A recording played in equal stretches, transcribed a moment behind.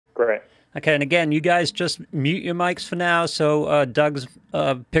Great. Okay, and again, you guys just mute your mics for now, so Doug's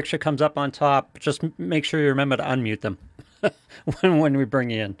picture comes up on top. Just make sure you remember to unmute them when we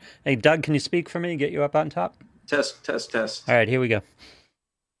bring you in. Hey, Doug, can you speak for me? Get you up on top? Test, test, test. All right, here we go.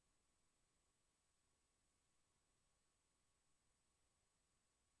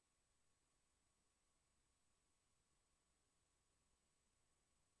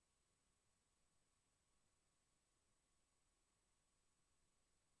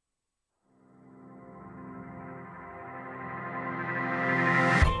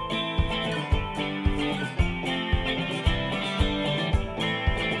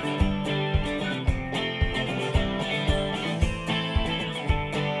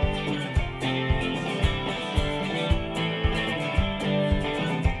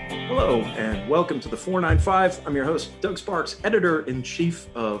 Hello, and welcome to the 495. I'm your host, Doug Sparks, editor-in-chief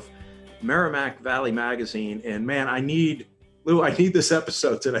of Merrimack Valley Magazine. And man, Lou, I need this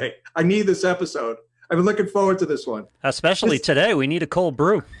episode today. I need this episode. I've been looking forward to this one. Especially today, we need a cold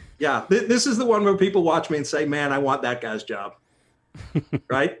brew. Yeah, this is the one where people watch me and say, man, I want that guy's job.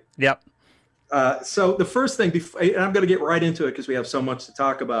 Right? Yep. So the first thing, and I'm going to get right into it because we have so much to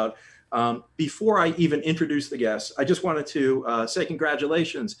talk about. Before I even introduce the guests, I just wanted to say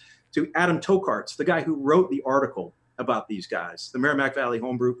congratulations to Adam Tokarts, the guy who wrote the article about these guys, the Merrimack Valley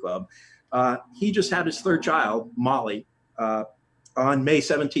Homebrew Club. He just had his third child, Molly, on May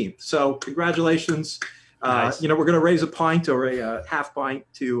 17th. So congratulations. Nice. We're going to raise a pint or a half pint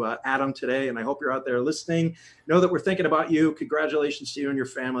to Adam today, and I hope you're out there listening. Know that we're thinking about you. Congratulations to you and your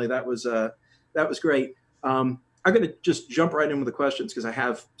family. That was great. I'm going to just jump right in with the questions because I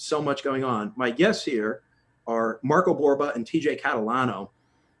have so much going on. My guests here are Marco Borba and TJ Catalano.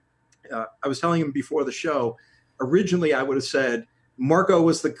 I was telling him before the show, originally I would have said Marco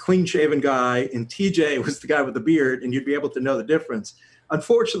was the clean-shaven guy and TJ was the guy with the beard, and you'd be able to know the difference.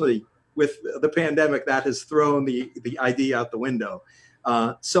 Unfortunately, with the pandemic, that has thrown the idea out the window.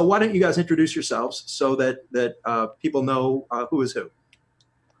 So why don't you guys introduce yourselves so that people know who is who?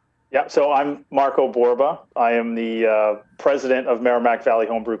 Yeah, so I'm Marco Borba. I am the president of Merrimack Valley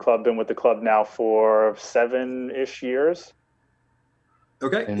Homebrew Club. Been with the club now for 7-ish years.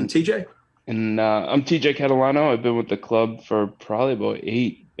 Okay, and TJ? And I'm TJ Catalano. I've been with the club for probably about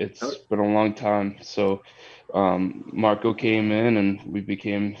 8. It's been a long time. So Marco came in and we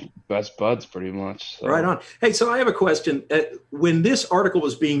became best buds pretty much. So. Right on. Hey, so I have a question. When this article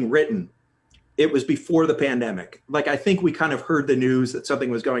was being written, it was before the pandemic. Like, I think we kind of heard the news that something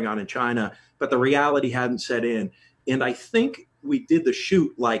was going on in China, but the reality hadn't set in. And I think we did the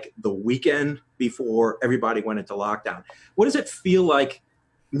shoot like the weekend before everybody went into lockdown. What does it feel like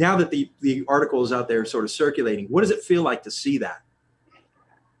now that the article is out there sort of circulating? What does it feel like to see that?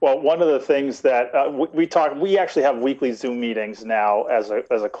 Well, one of the things that we actually have weekly Zoom meetings now as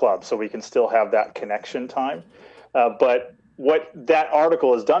a club, so we can still have that connection time. But what that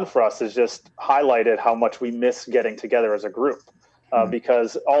article has done for us is just highlighted how much we miss getting together as a group.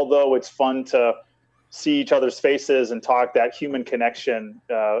 Because although it's fun to see each other's faces and talk, that human connection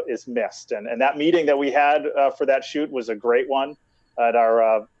is missed. And that meeting that we had for that shoot was a great one at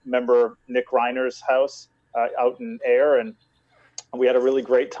our member Nick Reiner's house out in Air. And we had a really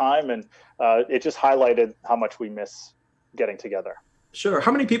great time. And it just highlighted how much we miss getting together. Sure.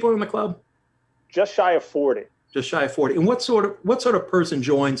 How many people are in the club? Just shy of 40. Just shy of 40. And what sort of person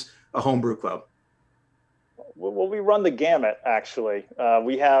joins a homebrew club? Well, we run the gamut, actually.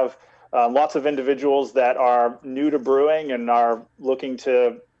 We have lots of individuals that are new to brewing and are looking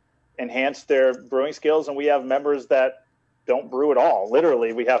to enhance their brewing skills. And we have members that don't brew at all.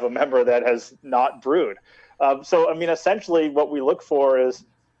 Literally, we have a member that has not brewed. So, I mean, essentially what we look for is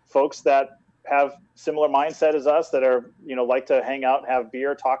folks that have similar mindset as us, that are, like to hang out, have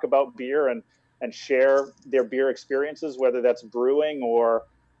beer, talk about beer, and share their beer experiences, whether that's brewing or,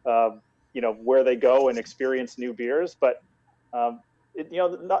 where they go and experience new beers. But,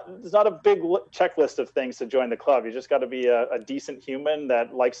 there's not a big checklist of things to join the club. You just got to be a decent human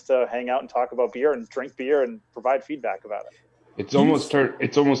that likes to hang out and talk about beer and drink beer and provide feedback about it. It's almost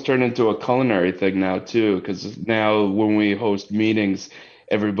turned into a culinary thing now too, because now when we host meetings,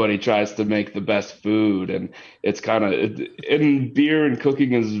 everybody tries to make the best food, and it's kind of, and beer and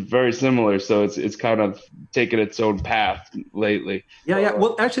cooking is very similar, so it's kind of taken its own path lately. Yeah.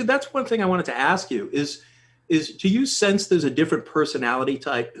 Well, actually, that's one thing I wanted to ask you is do you sense there's a different personality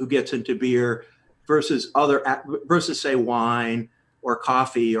type who gets into beer versus say wine or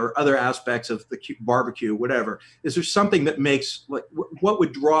coffee or other aspects of the barbecue, whatever? Is there something that makes, like, what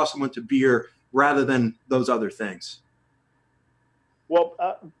would draw someone to beer rather than those other things? Well,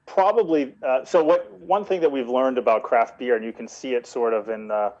 probably. So one thing that we've learned about craft beer, and you can see it sort of in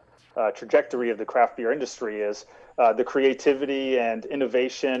the trajectory of the craft beer industry, is the creativity and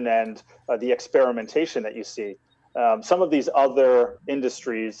innovation and the experimentation that you see. Some of these other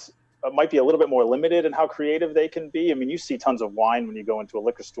industries might be a little bit more limited in how creative they can be. I mean, you see tons of wine when you go into a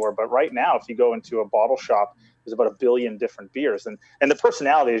liquor store, but right now, if you go into a bottle shop, there's about 1 billion different beers, and the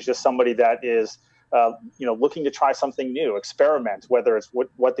personality is just somebody that is looking to try something new, experiment, whether it's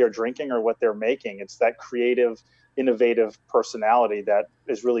what they're drinking or what they're making. It's that creative, innovative personality that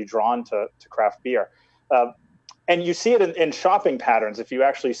is really drawn to craft beer. And you see it in shopping patterns. If you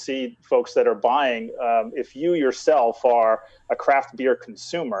actually see folks that are buying, if you yourself are a craft beer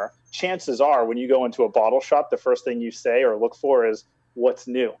consumer, chances are when you go into a bottle shop, the first thing you say or look for is what's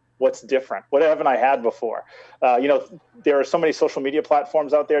new. What's different? What haven't I had before? There are so many social media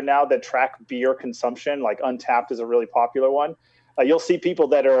platforms out there now that track beer consumption, like Untapped is a really popular one. You'll see people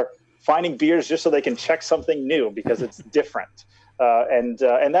that are finding beers just so they can check something new because it's different. And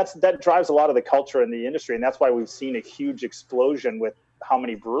that drives a lot of the culture in the industry. And that's why we've seen a huge explosion with how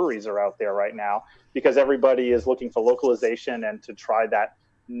many breweries are out there right now, because everybody is looking for localization and to try that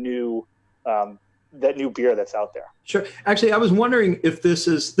new beer that's out there. Sure. Actually, I was wondering if this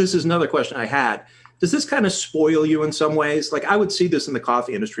is another question I had. Does this kind of spoil you in some ways? Like I would see this in the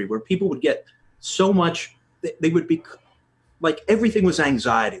coffee industry where people would get so much, they would be like, everything was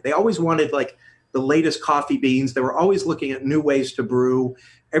anxiety. They always wanted like the latest coffee beans. They were always looking at new ways to brew.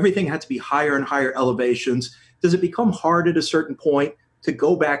 Everything had to be higher and higher elevations. Does it become hard at a certain point to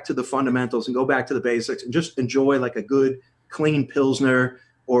go back to the fundamentals and go back to the basics and just enjoy like a good clean Pilsner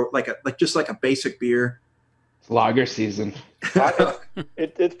or just like a basic beer? Lager season.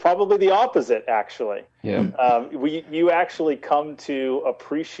 It's probably the opposite, actually. Yeah. You actually come to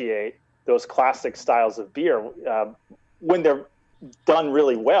appreciate those classic styles of beer when they're done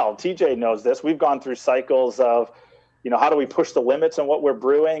really well. TJ knows this. We've gone through cycles of, how do we push the limits on what we're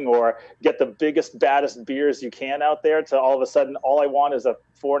brewing or get the biggest, baddest beers you can out there, to all of a sudden, all I want is a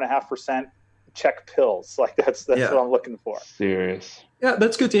 4.5% Czech Pils. Like that's what I'm looking for. Serious. Yeah,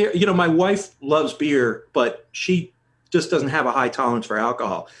 that's good to hear. My wife loves beer, but she just doesn't have a high tolerance for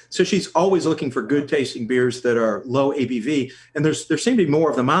alcohol. So she's always looking for good tasting beers that are low ABV. And there seem to be more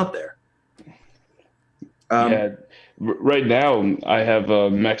of them out there. Right now I have a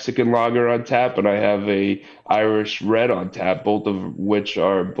Mexican lager on tap and I have a Irish red on tap, both of which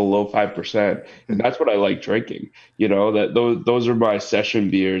are below 5%. And that's what I like drinking. Those are my session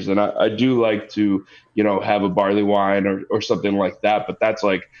beers. And I do like to, have a barley wine or something like that. But that's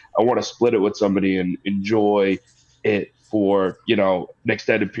like, I want to split it with somebody and enjoy it for, an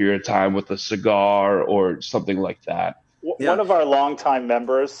extended period of time with a cigar or something like that. One of our longtime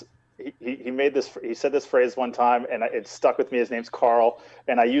members, he said this phrase one time and it stuck with me. His name's Carl,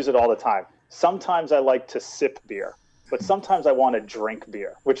 and I use it all the time. Sometimes I like to sip beer, but sometimes I want to drink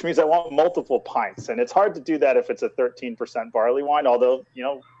beer, which means I want multiple pints. And it's hard to do that if it's a 13% barley wine, although,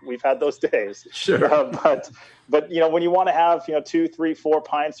 we've had those days. Sure. But when you want to have, 2, 3, 4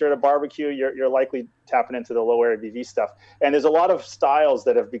 pints or at a barbecue, you're likely tapping into the lower ABV stuff. And there's a lot of styles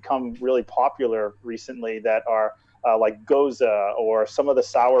that have become really popular recently that are like Goza or some of the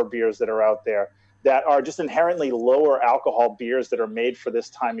sour beers that are out there that are just inherently lower alcohol beers that are made for this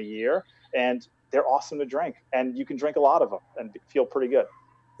time of year. And they're awesome to drink. And you can drink a lot of them and feel pretty good.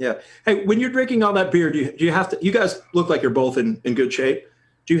 Yeah. Hey, when you're drinking all that beer, do you have to, you guys look like you're both in good shape.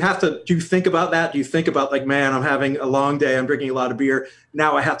 Do you think about that? Do you think about like, man, I'm having a long day. I'm drinking a lot of beer.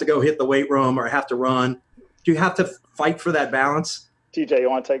 Now I have to go hit the weight room or I have to run. Do you have to fight for that balance? TJ, you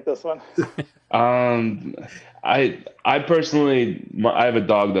want to take this one? I personally, I have a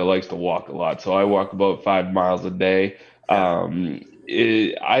dog that likes to walk a lot, so I walk about 5 miles a day. I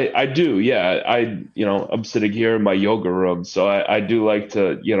do, yeah. I'm sitting here in my yoga room, so I do like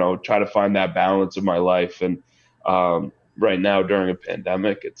to, try to find that balance in my life. And right now during a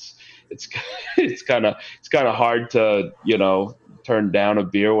pandemic, it's kind of hard to, turn down a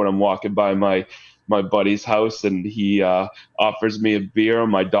beer when I'm walking by my buddy's house and he offers me a beer on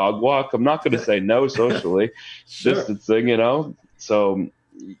my dog walk. I'm not going to say no socially. Sure. Distancing, so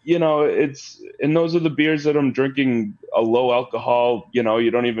and those are the beers that I'm drinking, a low alcohol, you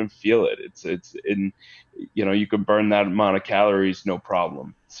don't even feel it. It's in, you can burn that amount of calories no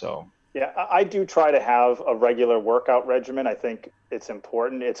problem. So yeah, I do try to have a regular workout regimen. I think it's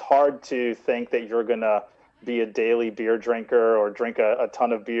important. It's hard to think that you're going to be a daily beer drinker or drink a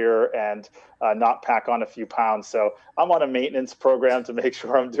ton of beer and not pack on a few pounds. So I'm on a maintenance program to make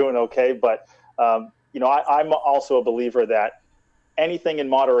sure I'm doing okay. But, I'm also a believer that anything in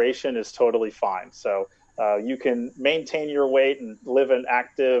moderation is totally fine. So You can maintain your weight and live an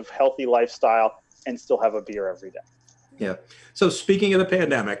active, healthy lifestyle and still have a beer every day. Yeah. So speaking of the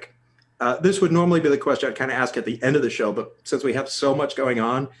pandemic, this would normally be the question I'd kind of ask at the end of the show, but since we have so much going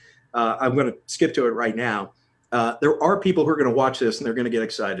on, I'm going to skip to it right now. There are people who are going to watch this and they're going to get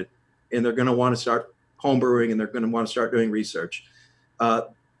excited and they're going to want to start homebrewing and they're going to want to start doing research. I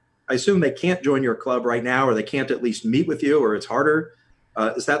assume they can't join your club right now, or they can't at least meet with you, or it's harder.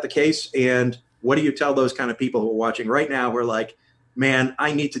 Is that the case? And what do you tell those kind of people who are watching right now who are like, man,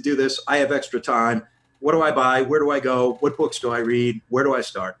 I need to do this. I have extra time. What do I buy? Where do I go? What books do I read? Where do I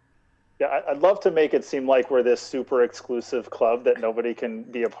start? Yeah, I'd love to make it seem like we're this super exclusive club that nobody can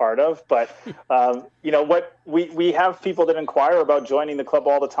be a part of. But, what we have people that inquire about joining the club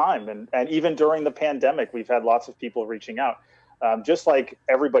all the time. And even during the pandemic, we've had lots of people reaching out. Just like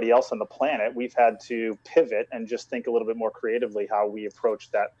everybody else on the planet, we've had to pivot and just think a little bit more creatively how we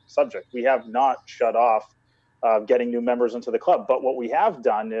approach that subject. We have not shut off getting new members into the club. But what we have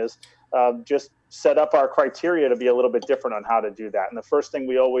done is just set up our criteria to be a little bit different on how to do that. And the first thing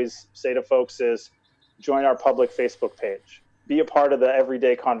we always say to folks is join our public Facebook page. Be a part of the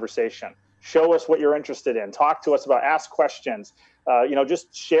everyday conversation. Show us what you're interested in. Talk to us about, ask questions,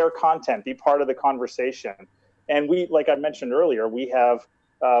 just share content, be part of the conversation. And we, like I mentioned earlier, we have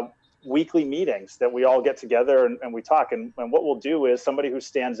weekly meetings that we all get together and we talk. And what we'll do is somebody who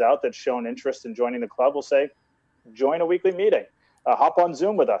stands out that's shown interest in joining the club will say, join a weekly meeting. Hop on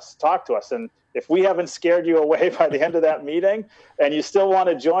Zoom with us, talk to us. And if we haven't scared you away by the end of that meeting and you still want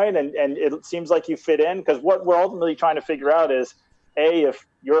to join and it seems like you fit in, because what we're ultimately trying to figure out is, A, if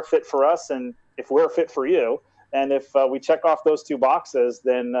you're a fit for us and if we're a fit for you. And if we check off those two boxes,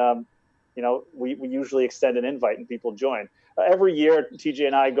 then we usually extend an invite and people join. Every year, TJ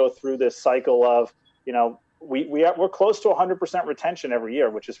and I go through this cycle of, we're close to 100% retention every year,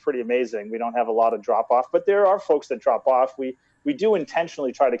 which is pretty amazing. We don't have a lot of drop off, but there are folks that drop off. We do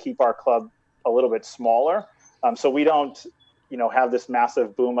intentionally try to keep our club a little bit smaller, so we don't, have this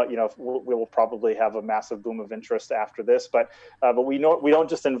massive boom. We will probably have a massive boom of interest after this, but we don't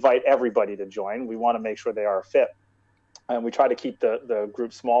just invite everybody to join. We want to make sure they are a fit. And we try to keep the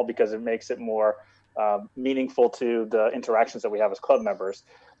group small because it makes it more meaningful to the interactions that we have as club members.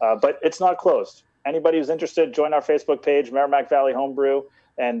 But it's not closed. Anybody who's interested, join our Facebook page, Merrimack Valley Homebrew.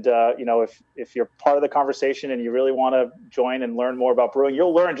 And, if you're part of the conversation and you really want to join and learn more about brewing,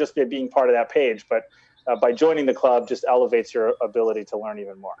 you'll learn just by being part of that page. But by joining the club just elevates your ability to learn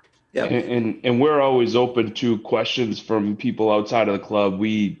even more. Yeah. And we're always open to questions from people outside of the club.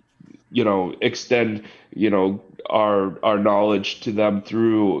 We, extend, our knowledge to them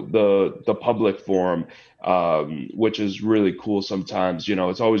through the public forum, which is really cool sometimes.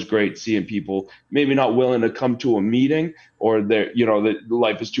 It's always great seeing people maybe not willing to come to a meeting or that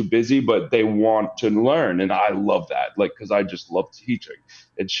life is too busy, but they want to learn. And I love that, because I just love teaching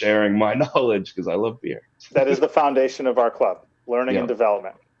and sharing my knowledge because I love beer. That is the foundation of our club, learning and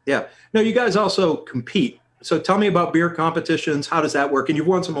development. Yeah. No, you guys also compete. So tell me about beer competitions. How does that work? And you've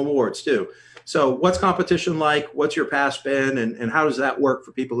won some awards too. So what's competition like? What's your past been? And how does that work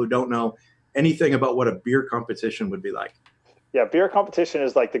for people who don't know anything about what a beer competition would be like? Yeah, beer competition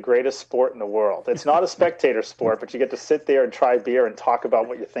is like the greatest sport in the world. It's not a spectator sport, but you get to sit there and try beer and talk about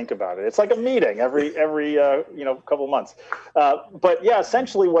what you think about it. It's like a meeting every couple of months. But yeah,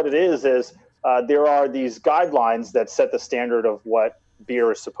 essentially what it is there are these guidelines that set the standard of what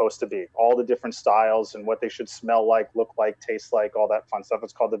beer is supposed to be, all the different styles and what they should smell like, look like, taste like, all that fun stuff.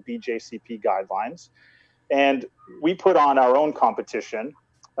 It's called the BJCP guidelines. And we put on our own competition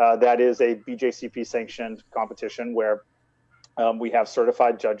that is a BJCP sanctioned competition where we have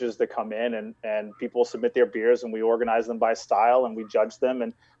certified judges that come in and people submit their beers and we organize them by style and we judge them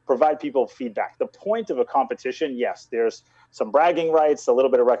and provide people feedback. The point of a competition, yes, there's some bragging rights, a little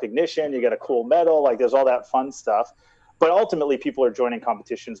bit of recognition, you get a cool medal, there's all that fun stuff. But ultimately, people are joining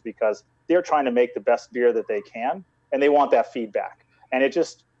competitions because they're trying to make the best beer that they can, and they want that feedback. And it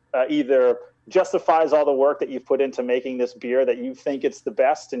just either justifies all the work that you've put into making this beer that you think it's the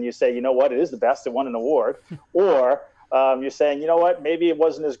best, and you say, you know what, it is the best, it won an award. Or you're saying, you know what, maybe it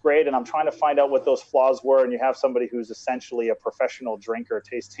wasn't as great, and I'm trying to find out what those flaws were, and you have somebody who's essentially a professional drinker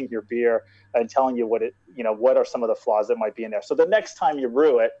tasting your beer and telling you what are some of the flaws that might be in there. So the next time you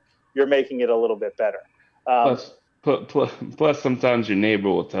brew it, you're making it a little bit better. Plus, sometimes your neighbor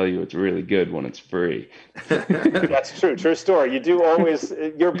will tell you it's really good when it's free. That's true. True story.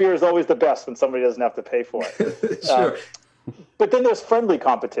 Your beer is always the best when somebody doesn't have to pay for it. Sure. But then there's friendly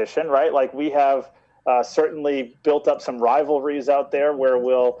competition, right? Like we have certainly built up some rivalries out there where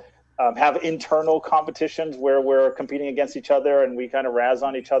we'll have internal competitions where we're competing against each other and we kind of razz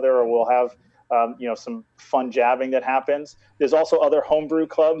on each other, or we'll have some fun jabbing that happens. There's also other homebrew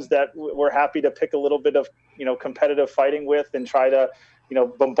clubs that we're happy to pick a little bit of, competitive fighting with and try to,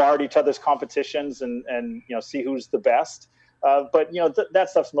 bombard each other's competitions and see who's the best. But that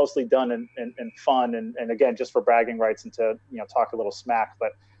stuff's mostly done in fun and again, just for bragging rights and to, talk a little smack.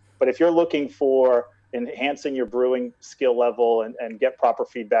 But if you're looking for enhancing your brewing skill level and get proper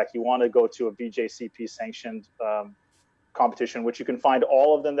feedback, you want to go to a BJCP sanctioned competition, which you can find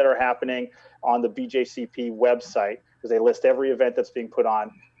all of them that are happening on the BJCP website, because they list every event that's being put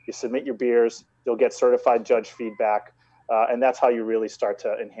on. You submit your beers, you'll get certified judge feedback, and that's how you really start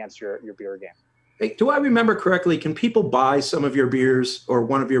to enhance your beer game. Hey, do I remember correctly? Can people buy some of your beers or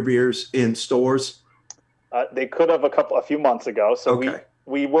one of your beers in stores? They could have a few months ago. So okay.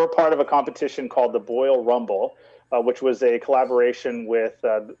 We were part of a competition called the Boyle Rumble, which was a collaboration with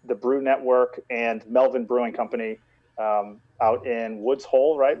the Brew Network and Melvin Brewing Company out in Woods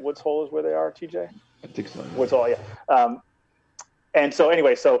Hole, right? Woods Hole is where they are, TJ? I think so. Woods Hole, yeah. And so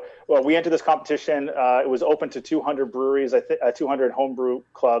anyway, we entered this competition. It was open to 200 breweries, 200 homebrew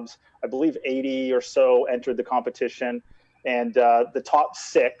clubs. I believe 80 or so entered the competition. And the top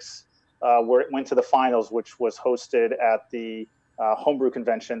 6 went to the finals, which was hosted at the homebrew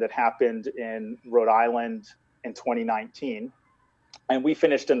convention that happened in Rhode Island in 2019. And we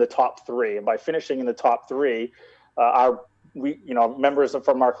finished in the top 3. And by finishing in the top 3, members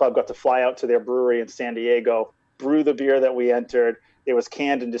from our club got to fly out to their brewery in San Diego, brew the beer that we entered. It was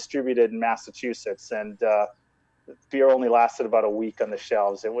canned and distributed in Massachusetts, and the beer only lasted about a week on the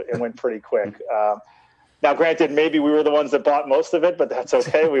shelves. It went pretty quick. Now, granted, maybe we were the ones that bought most of it, but that's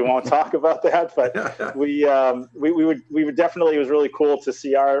okay. We won't talk about that. But we would definitely. It was really cool to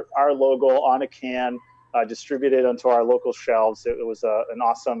see our logo on a can distributed onto our local shelves. It was an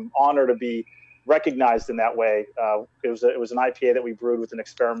awesome honor to be recognized in that way. It was an IPA that we brewed with an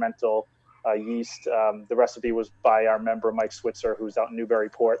experimental yeast. The recipe was by our member Mike Switzer, who's out in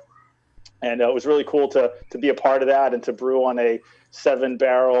Newburyport, and it was really cool to be a part of that and to brew on a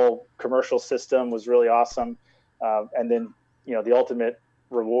 7-barrel commercial system was really awesome. And then the ultimate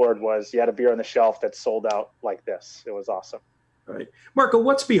reward was you had a beer on the shelf that sold out like this. It was awesome. Right, Marco,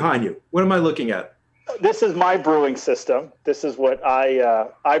 what's behind you? What am I looking at? This is my brewing system. This is what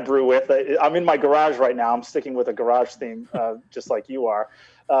I brew with. I'm in my garage right now. I'm sticking with a garage theme, just like you are.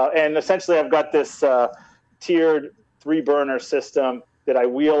 And essentially, I've got this tiered 3-burner system that I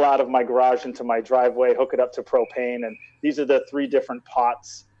wheel out of my garage into my driveway, hook it up to propane. And these are the 3 different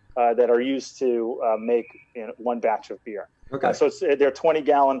pots that are used to make one batch of beer. Okay. So they're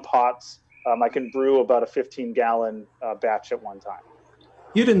 20-gallon pots. I can brew about a 15-gallon batch at one time.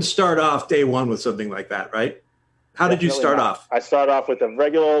 You didn't start off day one with something like that, right? How did you start off? I started off with a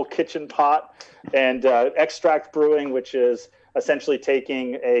regular old kitchen pot and extract brewing, which is essentially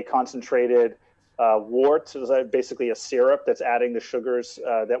taking a concentrated wort, so basically a syrup that's adding the sugars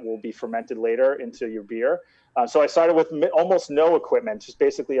that will be fermented later into your beer. So I started with almost no equipment, just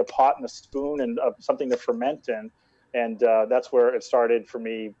basically a pot and a spoon and something to ferment in. And that's where it started for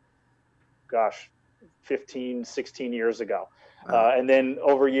me, 15, 16 years ago. And then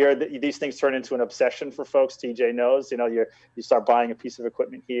over a year, these things turn into an obsession for folks. TJ knows, you start buying a piece of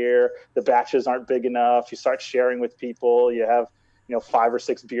equipment here. The batches aren't big enough. You start sharing with people. You have, 5 or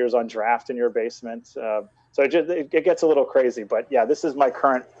 6 beers on draft in your basement. So it gets a little crazy. But yeah, this is my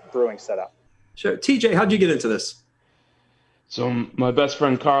current brewing setup. Sure. TJ, how'd you get into this? So my best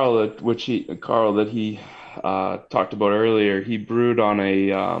friend Carl, that he talked about earlier, he brewed on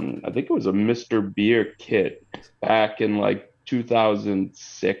I think it was a Mr. Beer kit back in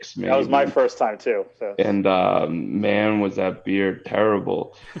 2006, maybe. That was my first time too. So. And man, was that beer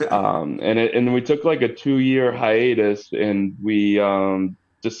terrible. And we took a 2-year hiatus, and we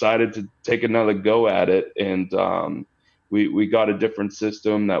decided to take another go at it. And we got a different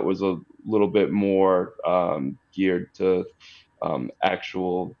system that was a little bit more geared to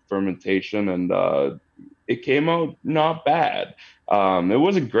actual fermentation, and it came out not bad. It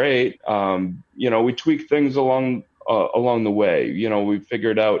wasn't great. We tweaked things along the way. We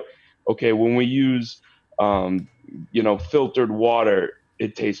figured out, okay, when we use filtered water,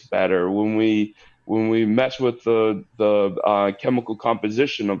 it tastes better. When we mess with the chemical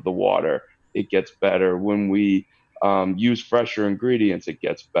composition of the water, it gets better. When we use fresher ingredients, it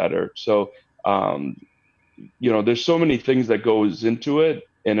gets better. So there's so many things that goes into it,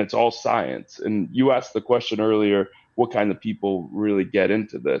 and it's all science. And you asked the question earlier, what kind of people really get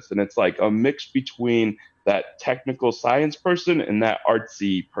into this? And it's like a mix between that technical science person and that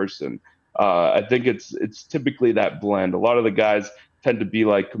artsy person. I think it's typically that blend. A lot of the guys tend to be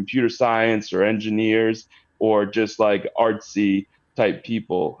like computer science or engineers or just like artsy type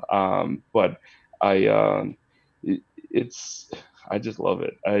people. But I just love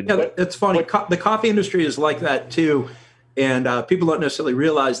it. Yeah, it's funny. The coffee industry is like that too. And people don't necessarily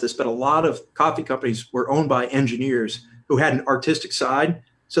realize this, but a lot of coffee companies were owned by engineers who had an artistic side.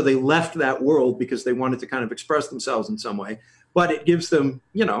 So they left that world because they wanted to kind of express themselves in some way. But it gives them,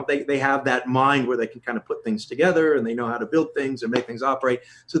 they have that mind where they can kind of put things together and they know how to build things and make things operate.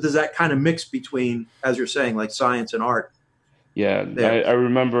 So there's that kind of mix between, as you're saying, like science and art. Yeah, I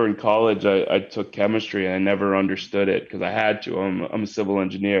remember in college I took chemistry and I never understood it because I had to. I'm a civil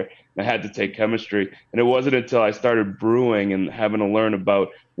engineer and I had to take chemistry. And it wasn't until I started brewing and having to learn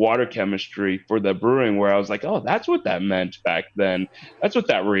about water chemistry for the brewing where I was like, oh, that's what that meant back then. That's what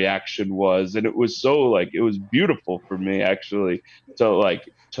that reaction was. And it was so it was beautiful for me actually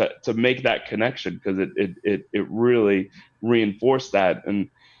to make that connection because it really reinforced that and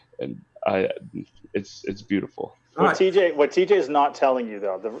it's beautiful. What TJ is not telling you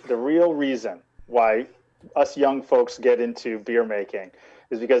though, the real reason why us young folks get into beer making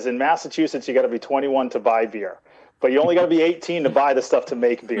is because in Massachusetts you got to be 21 to buy beer, but you only got to be 18 to buy the stuff to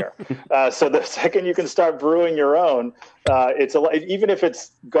make beer. So the second you can start brewing your own, even if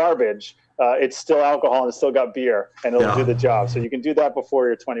it's garbage, it's still alcohol and it's still got beer and it'll do the job. So you can do that before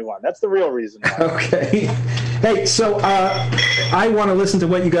you're 21. That's the real reason why. Okay. Hey, so I want to listen to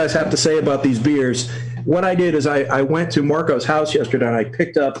what you guys have to say about these beers. What I did is I went to Marco's house yesterday and I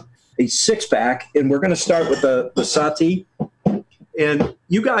picked up a 6-pack, and we're going to start with the Sati. And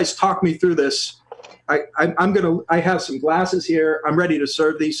you guys talk me through this. I have some glasses here. I'm ready to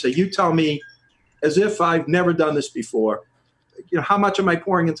serve these. So you tell me, as if I've never done this before, how much am I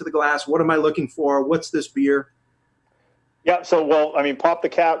pouring into the glass? What am I looking for? What's this beer? Yeah. So, pop the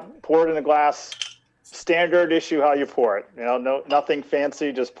cap, pour it in a glass, standard issue how you pour it. Nothing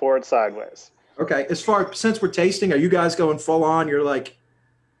fancy, just pour it sideways. Okay. Since we're tasting, are you guys going full on? You're like,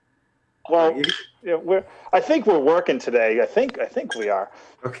 well, I think we're working today. I think we are.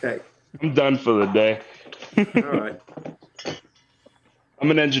 Okay. I'm done for the day. All right.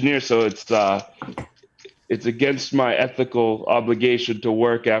 I'm an engineer, so it's against my ethical obligation to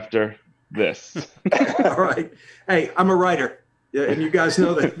work after this. All right. Hey, I'm a writer. Yeah, and you guys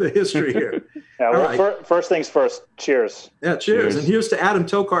know the history here. Yeah, right. First things first. Cheers. Yeah, cheers. And here's to Adam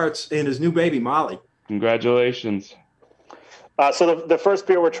Tokarts and his new baby, Molly. Congratulations. So the first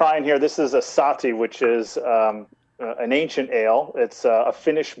beer we're trying here, this is a Sati, which is an ancient ale. It's a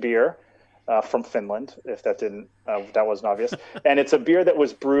Finnish beer from Finland, if that wasn't obvious. And it's a beer that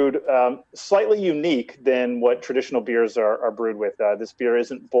was brewed slightly unique than what traditional beers are brewed with. This beer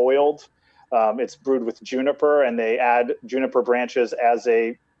isn't boiled. It's brewed with juniper, and they add juniper branches as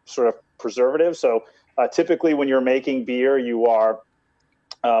a sort of preservative. So typically when you're making beer, you are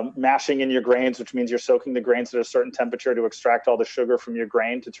mashing in your grains, which means you're soaking the grains at a certain temperature to extract all the sugar from your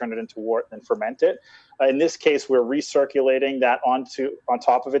grain to turn it into wort and ferment it. In this case, we're recirculating that on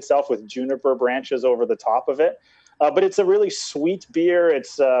top of itself with juniper branches over the top of it. But it's a really sweet beer.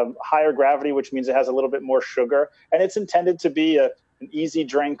 It's higher gravity, which means it has a little bit more sugar, and it's intended to be an easy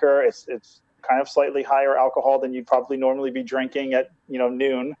drinker. It's kind of slightly higher alcohol than you'd probably normally be drinking at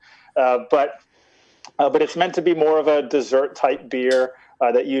noon, but it's meant to be more of a dessert type beer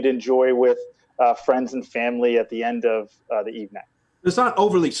that you'd enjoy with friends and family at the end of the evening. It's not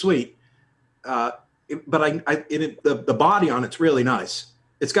overly sweet, but the body on it's really nice.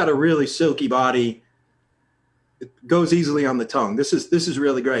 It's got a really silky body. It goes easily on the tongue. This is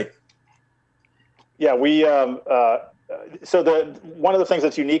really great. Yeah, we so one of the things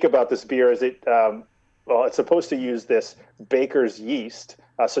that's unique about this beer is it's supposed to use this baker's yeast,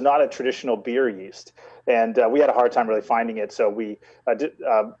 so not a traditional beer yeast. And we had a hard time really finding it. So we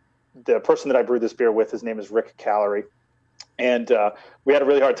the person that I brewed this beer with, his name is Rick Calorie. And we had a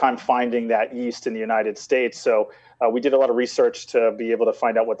really hard time finding that yeast in the United States. So we did a lot of research to be able to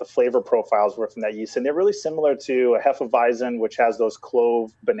find out what the flavor profiles were from that yeast. And they're really similar to a Hefeweizen, which has those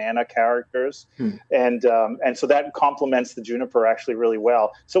clove banana characters. And so that complements the juniper actually really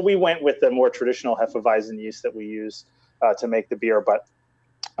well. So we went with the more traditional Hefeweizen yeast that we use to make the beer. But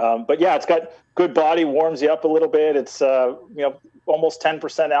yeah, it's got good body, warms you up a little bit. It's almost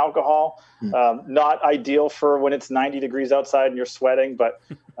 10% alcohol. Not ideal for when it's 90 degrees outside and you're sweating, but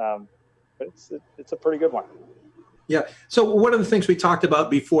it's a pretty good one. Yeah. So one of the things we talked about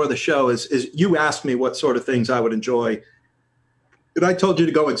before the show is you asked me what sort of things I would enjoy, and I told you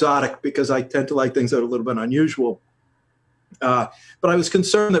to go exotic because I tend to like things that are a little bit unusual. But I was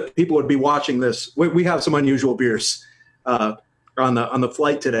concerned that people would be watching this. We have some unusual beers on the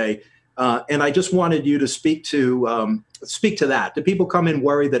flight today, and I just wanted you to speak to that. Do people come in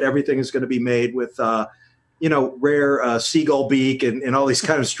worried that everything is going to be made with rare seagull beak and all these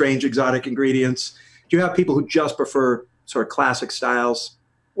kind of strange exotic ingredients? Do you have people who just prefer sort of classic styles?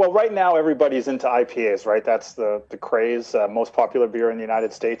 Well, right now everybody's into IPAs, right? That's the craze. Most popular beer in the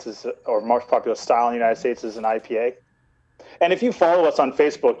United States or most popular style in the United States is an IPA. And if you follow us on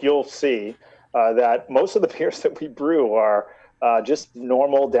Facebook, you'll see that most of the beers that we brew are just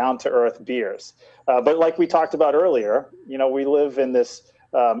normal, down-to-earth beers. But like we talked about earlier, we live in this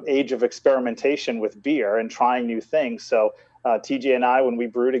age of experimentation with beer and trying new things. So TJ and I, when we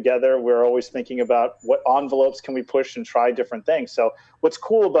brew together, we're always thinking about what envelopes can we push and try different things. So what's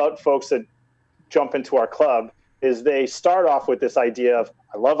cool about folks that jump into our club is they start off with this idea of,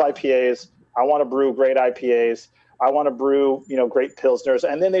 I love IPAs, I want to brew great IPAs, I want to brew, great Pilsners.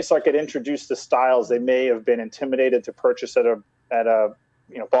 And then they start getting introduced to styles they may have been intimidated to purchase at a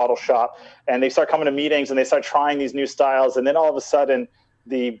bottle shop. And they start coming to meetings and they start trying these new styles. And then all of a sudden,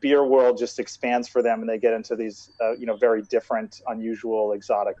 the beer world just expands for them and they get into these, very different, unusual,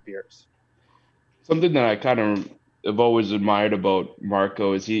 exotic beers. Something that I kind of have always admired about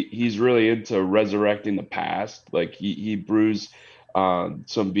Marco is he's really into resurrecting the past. Like he brews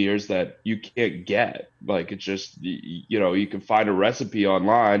some beers that you can't get. Like it's just, you can find a recipe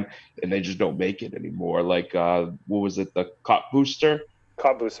online and they just don't make it anymore. Like, what was it? The Cop Booster?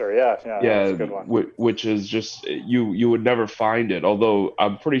 Cop Booster, yeah, that's a good one. Which is just, you would never find it. Although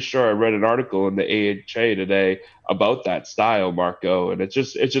I'm pretty sure I read an article in the AHA today about that style, Marco. And it's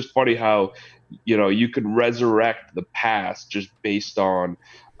just funny how, you can resurrect the past just based on,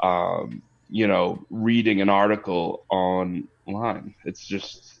 reading an article online.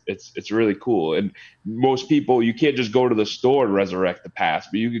 It's really cool. And most people, you can't just go to the store and resurrect the past,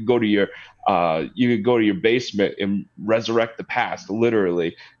 but you could go to your basement and resurrect the past.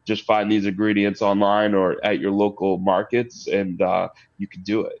 Literally, just find these ingredients online or at your local markets, and you can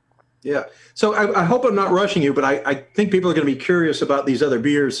do it. Yeah. So I hope I'm not rushing you, but I think people are going to be curious about these other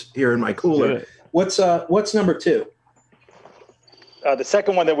beers here in my cooler. What's number 2? The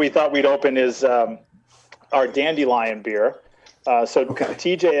second one that we thought we'd open is our Dandelion beer.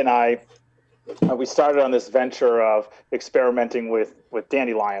 TJ and I, we started on this venture of experimenting with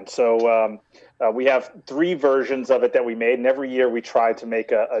Dandelion. So we have 3 versions of it that we made, and every year we try to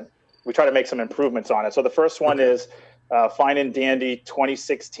make some improvements on it. So the first one is Fine and Dandy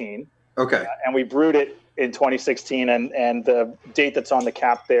 2016. Okay. And we brewed it in 2016, and the date that's on the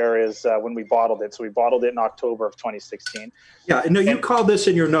cap there is when we bottled it. So we bottled it in October of 2016. Yeah, no, you call this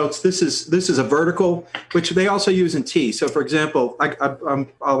in your notes. This is a vertical, which they also use in tea. So, for example, I'm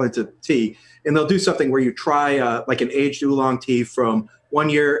all into tea, and they'll do something where you try like an aged oolong tea from one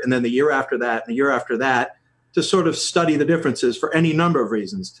year, and then the year after that, and the year after that, to sort of study the differences for any number of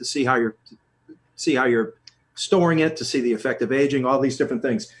reasons, to see how you're storing it, to see the effect of aging, all these different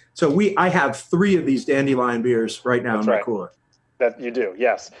things. So I have 3 of these Dandelion beers right now in my cooler. That you do,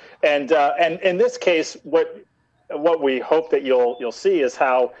 yes. And in this case, what we hope that you'll see is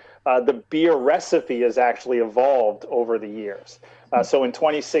how the beer recipe has actually evolved over the years. So in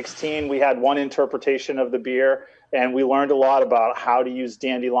 2016, we had one interpretation of the beer, and we learned a lot about how to use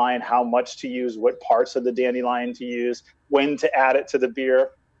Dandelion, how much to use, what parts of the Dandelion to use, when to add it to the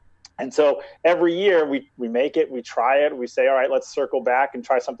beer. And so every year we make it, we try it, we say, all right, let's circle back and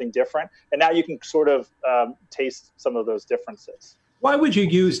try something different. And now you can sort of taste some of those differences. Why would you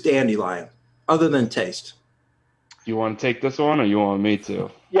use Dandelion other than taste? You want to take this one or you want me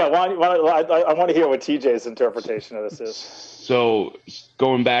to? Yeah, I want to hear what TJ's interpretation of this is. So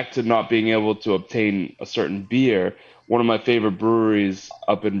going back to not being able to obtain a certain beer, one of my favorite breweries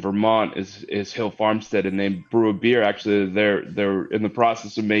up in Vermont is Hill Farmstead, and they brew a beer. Actually, they're in the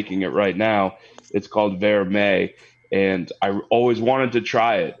process of making it right now. It's called Merrimack, and I always wanted to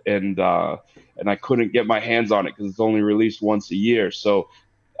try it, and I couldn't get my hands on it because it's only released once a year. So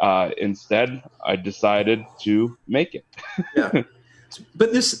instead, I decided to make it. Yeah,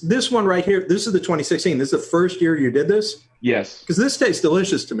 but this one right here, this is the 2016. This is the first year you did this. Yes, because this tastes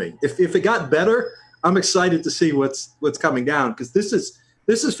delicious to me. If it got better, I'm excited to see what's coming down, because this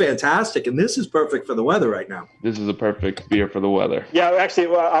is fantastic, and this is perfect for the weather right now. This is a perfect beer for the weather. Yeah, actually,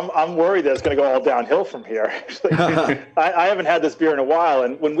 I'm worried that it's going to go all downhill from here. Actually, I haven't had this beer in a while,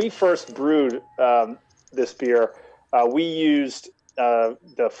 and when we first brewed this beer, we used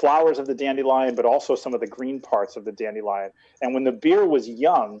the flowers of the dandelion, but also some of the green parts of the dandelion. And when the beer was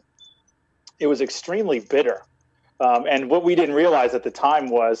young, it was extremely bitter. And what we didn't realize at the time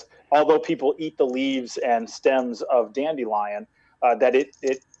was, although people eat the leaves and stems of dandelion, that it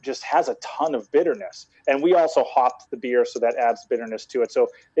just has a ton of bitterness. And we also hopped the beer, so that adds bitterness to it. So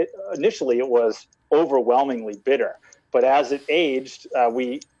initially it was overwhelmingly bitter. But as it aged,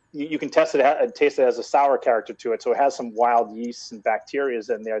 we you can taste it as a sour character to it. So it has some wild yeasts and bacteria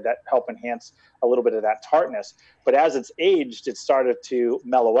in there that help enhance a little bit of that tartness. But as it's aged, it started to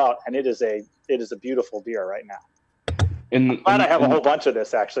mellow out, and it is a beautiful beer right now. I'm glad I have a whole bunch of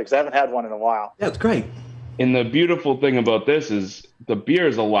this, actually, because I haven't had one in a while. Yeah, it's great. And the beautiful thing about this is the beer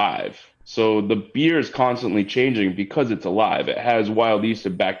is alive. So the beer is constantly changing because it's alive. It has wild yeast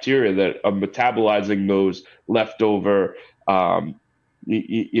and bacteria that are metabolizing those leftover,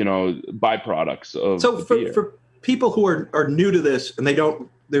 byproducts of the beer. For people who are new to this and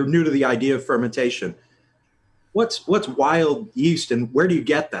they're new to the idea of fermentation, what's wild yeast and where do you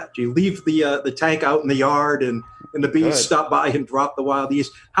get that? Do you leave the tank out in the yard and the bees stop by and drop the wild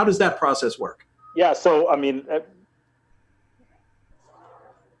yeast? How does that process work? Yeah, so I mean,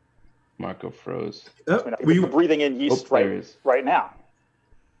 Marco froze. We're breathing in yeast right now.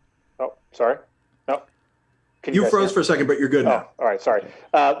 Oh, sorry. No. You froze for a second, but you're good now. All right, sorry.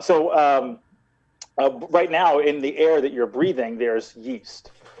 Right now, in the air that you're breathing, there's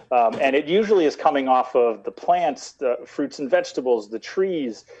yeast. And it usually is coming off of the plants, the fruits and vegetables, the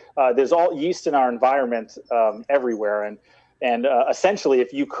trees. There's all yeast in our environment everywhere. And essentially,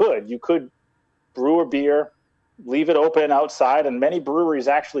 if you could brew a beer, leave it open outside, and many breweries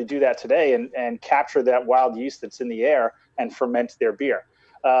actually do that today and capture that wild yeast that's in the air and ferment their beer.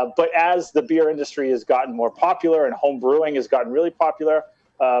 But as the beer industry has gotten more popular and home brewing has gotten really popular,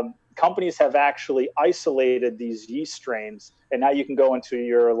 companies have actually isolated these yeast strains, and now you can go into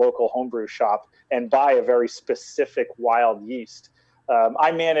your local homebrew shop and buy a very specific wild yeast.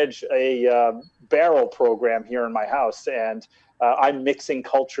 I manage a barrel program here in my house, and I'm mixing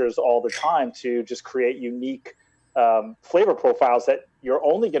cultures all the time to just create unique flavor profiles that you're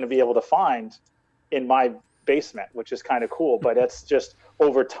only going to be able to find in my basement, which is kind of cool. But it's just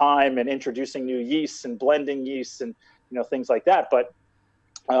over time and introducing new yeasts and blending yeasts and things like that. But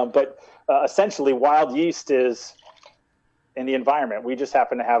essentially, wild yeast is in the environment. We just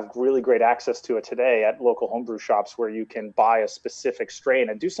happen to have really great access to it today at local homebrew shops where you can buy a specific strain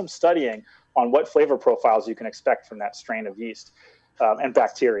and do some studying on what flavor profiles you can expect from that strain of yeast and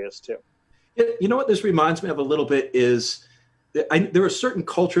bacterias too. You know what this reminds me of a little bit is there are certain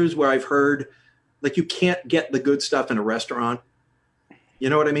cultures where I've heard like you can't get the good stuff in a restaurant. You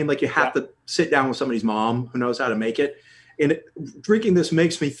know what I mean? Like you have to sit down with somebody's mom who knows how to make it. And drinking this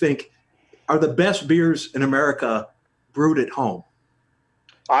makes me think, are the best beers in America brewed at home?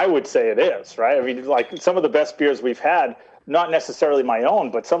 I would say it is, right? I mean, like some of the best beers we've had, not necessarily my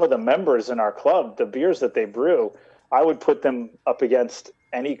own, but some of the members in our club, the beers that they brew, I would put them up against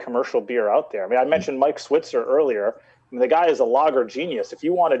any commercial beer out there. I mean, I mentioned Mike Switzer earlier. I mean, the guy is a lager genius. If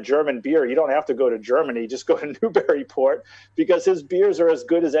you want a German beer, you don't have to go to Germany. Just go to Newburyport because his beers are as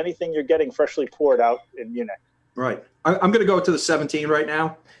good as anything you're getting freshly poured out in Munich. Right. I'm going to go to the 17 right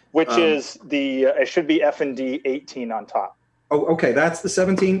now. Which is it should be F&D 18 on top. Oh, okay. That's the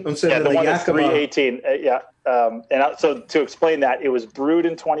 17? Yeah, the one that's 318. So to explain that, it was brewed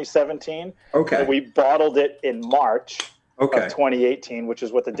in 2017. Okay. And we bottled it in March of 2018, which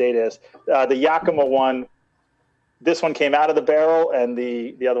is what the date is. The Yakima one, this one came out of the barrel and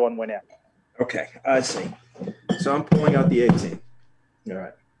the other one went in. Okay. I see. So I'm pulling out the 18. All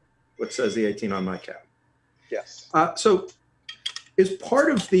right. What says the 18 on my cap? Yes. So is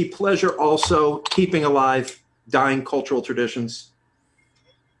part of the pleasure also keeping alive dying cultural traditions?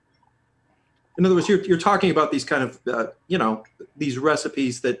 In other words, you're talking about these kind of, these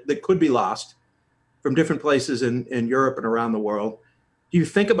recipes that could be lost from different places in Europe and around the world. Do you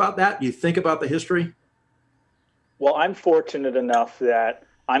think about that? Do you think about the history? Well, I'm fortunate enough that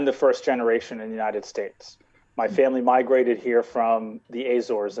I'm the first generation in the United States. My family migrated here from the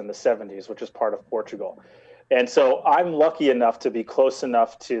Azores in the 70s, which is part of Portugal. And so I'm lucky enough to be close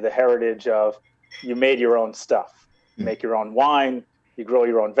enough to the heritage of you made your own stuff. You make your own wine, you grow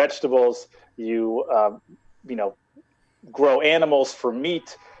your own vegetables, you grow animals for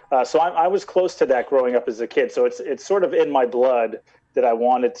meat. So I was close to that growing up as a kid. So it's sort of in my blood that I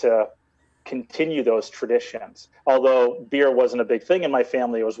wanted to continue those traditions. Although beer wasn't a big thing in my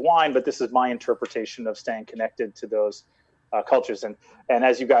family, it was wine, but this is my interpretation of staying connected to those cultures. And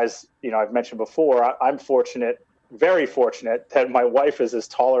as you guys, I've mentioned before, I'm fortunate, very fortunate that my wife is as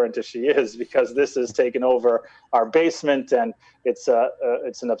tolerant as she is because this has taken over our basement and it's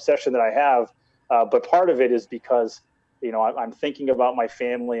an obsession that I have. But part of it is because, I'm thinking about my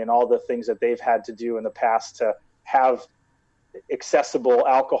family and all the things that they've had to do in the past to have accessible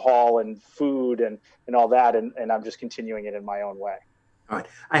alcohol and food and all that. And I'm just continuing it in my own way. All right.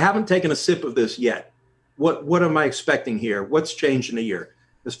 I haven't taken a sip of this yet. What am I expecting here? What's changed in a year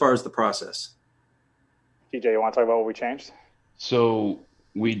as far as the process? TJ, you want to talk about what we changed? So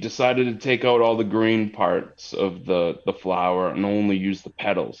we decided to take out all the green parts of the flower and only use the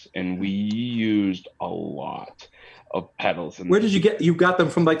petals. And we used a lot of petals. And Where did you got them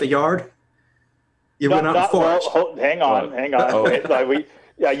from, like the yard? You went out and foraged. Well, hang on. Wait,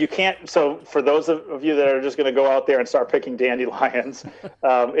 yeah, you can't. So for those of you that are just going to go out there and start picking dandelions,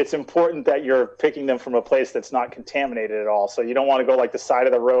 it's important that you're picking them from a place that's not contaminated at all. So you don't want to go like the side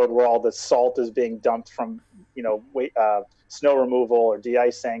of the road where all the salt is being dumped from, snow removal or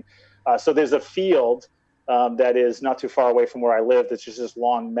de-icing. So there's a field that is not too far away from where I live. That's just this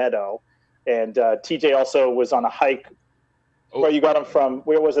long meadow. And TJ also was on a hike. Where you got them from?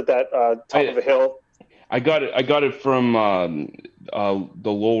 Where was it? That top of a hill? I got it from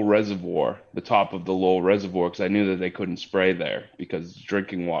the Lowell Reservoir, the top of the Lowell Reservoir, because I knew that they couldn't spray there because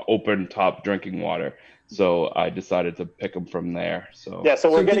drinking water, open top drinking water. So I decided to pick them from there. So yeah,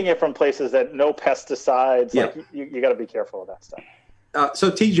 so we're getting it from places that no pesticides. Yeah. Like you got to be careful with that stuff. So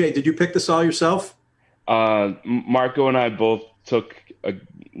TJ, did you pick this all yourself? Marco and I both took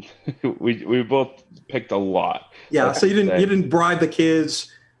we both picked a lot. Yeah, so you didn't bribe the kids.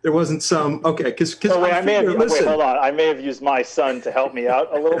 There wasn't some because hold on. I may have used my son to help me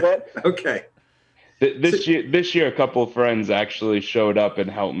out a little bit. Okay. This year, a couple of friends actually showed up and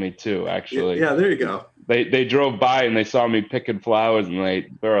helped me too. Actually, yeah, there you go. They drove by and they saw me picking flowers and they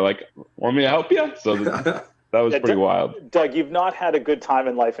were like, "Want me to help you?" So that was pretty wild. Doug, you've not had a good time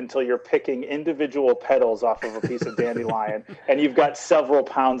in life until you're picking individual petals off of a piece of dandelion, and you've got several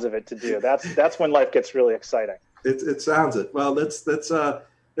pounds of it to do. That's when life gets really exciting. It sounds it. Well, let's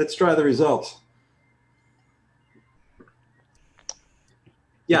try the results.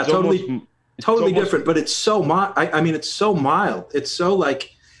 Yeah, totally different, but it's so mild. I mean, it's so mild. It's so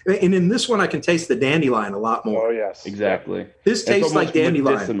like, and in this one, I can taste the dandelion a lot more. Oh, yes. Exactly. This tastes like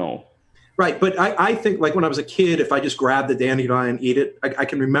dandelion. Medicinal. Right, but I think like when I was a kid, if I just grabbed the dandelion, eat it, I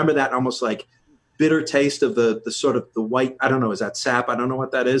can remember that almost like bitter taste of the sort of the white, I don't know, is that sap? I don't know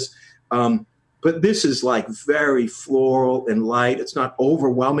what that is. But this is like very floral and light. It's not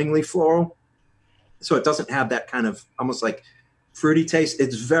overwhelmingly floral. So it doesn't have that kind of almost like fruity taste.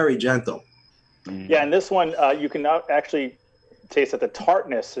 It's very gentle. Yeah, and this one, you can actually taste that the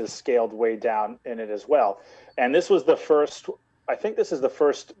tartness is scaled way down in it as well. And this was the first, I think this is the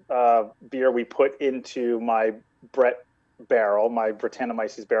first beer we put into my Brett barrel, my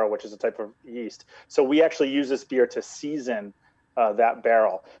Brettanomyces barrel, which is a type of yeast. So we actually use this beer to season that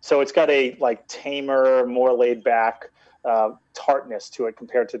barrel. So it's got a like tamer, more laid back tartness to it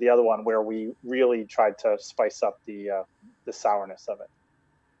compared to the other one where we really tried to spice up the sourness of it.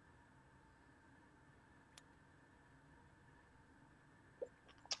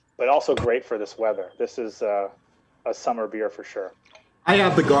 But also great for this weather. This is a summer beer for sure. I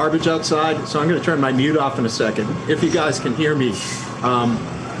have the garbage outside, so I'm going to turn my mute off in a second. If you guys can hear me.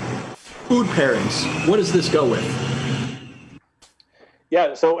 Food pairings, what does this go with?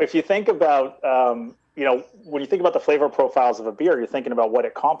 Yeah, so if you think about, when you think about the flavor profiles of a beer, you're thinking about what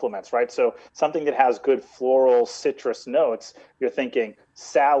it complements, right? So something that has good floral citrus notes, you're thinking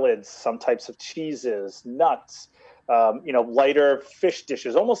salads, some types of cheeses, nuts, lighter fish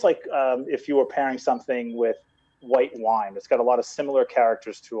dishes, almost like if you were pairing something with white wine. It's got a lot of similar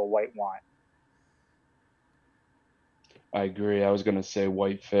characters to a white wine. I agree. I was going to say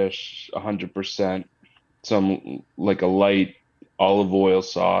white fish, 100%. Some like a light olive oil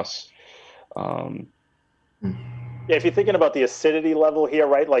sauce. Yeah, if you're thinking about the acidity level here,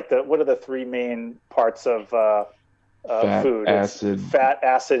 right? Like what are the three main parts of fat, food? Acid. It's fat,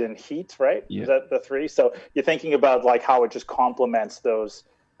 acid, and heat, right? Yeah. Is that the three? So you're thinking about like how it just complements those,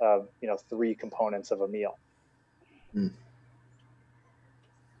 three components of a meal. Mm.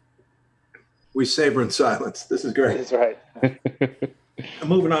 We savor in silence. This is great. That's right. I'm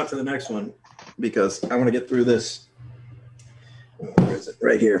moving on to the next one because I want to get through this. Where is it?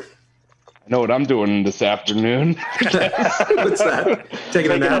 Right here. I know what I'm doing this afternoon. What's that?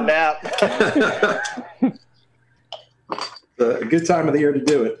 Taking a nap. A good time of the year to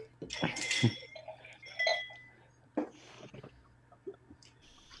do it.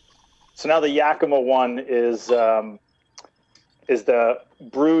 So now the Yakima one is the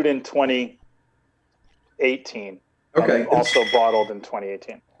brewed in 2018. Okay. Also bottled in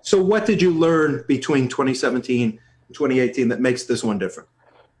 2018. So what did you learn between 2017 and 2018 that makes this one different?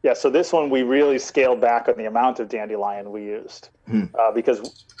 Yeah, so this one we really scaled back on the amount of dandelion we used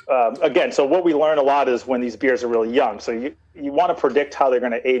because, again, so what we learn a lot is when these beers are really young. So you want to predict how they're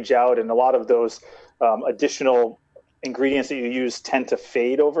going to age out, and a lot of those additional ingredients that you use tend to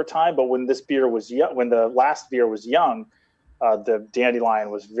fade over time. But when this beer was young, when the last beer was young, the dandelion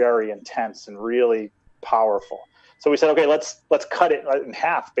was very intense and really powerful. So we said, okay, let's cut it in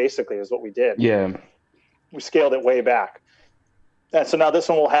half. Basically, is what we did. Yeah. We scaled it way back. And so now this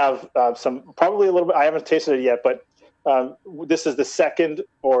one will have some, probably a little bit, I haven't tasted it yet, but this is the second,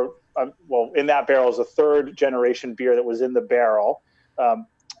 or in that barrel is the third generation beer that was in the barrel.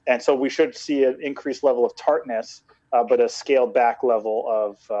 And so we should see an increased level of tartness, but a scaled back level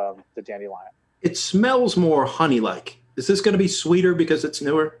of the Dandelion. It smells more honey-like. Is this going to be sweeter because it's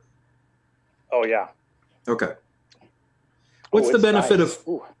newer? Oh, yeah. Okay. What's the benefit of,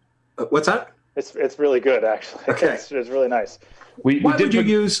 what's that? It's really good, actually. Okay. It's really nice. Why would you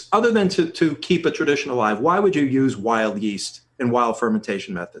use, other than to keep a tradition alive, why would you use wild yeast and wild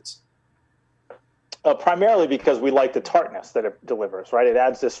fermentation methods? Primarily because we like the tartness that it delivers, right? It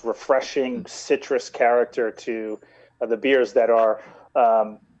adds this refreshing citrus character to the beers that are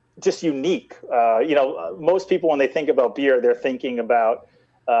just unique. Most people, when they think about beer, they're thinking about,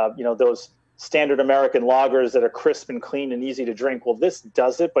 those standard American lagers that are crisp and clean and easy to drink. Well, this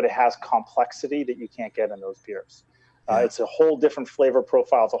does it, but it has complexity that you can't get in those beers. It's a whole different flavor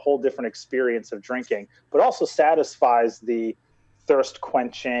profile. It's a whole different experience of drinking, but also satisfies the thirst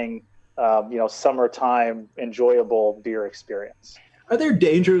quenching, summertime enjoyable beer experience. Are there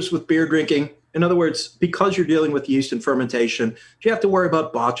dangers with beer drinking? In other words, because you're dealing with yeast and fermentation, do you have to worry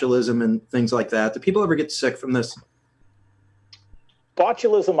about botulism and things like that? Do people ever get sick from this?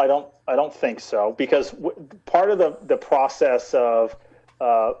 Botulism, I don't think so, because part of the process of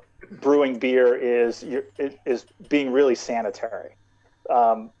brewing beer is being really sanitary.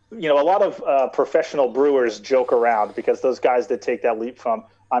 A lot of professional brewers joke around, because those guys that take that leap from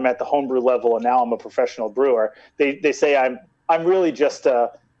I'm at the homebrew level and now I'm a professional brewer, they say I'm really just an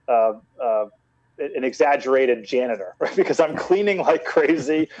exaggerated janitor, right? Because I'm cleaning like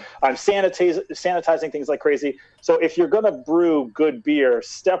crazy, I'm sanitizing things like crazy. So if you're going to brew good beer,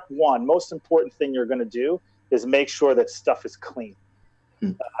 step one, most important thing you're going to do is make sure that stuff is clean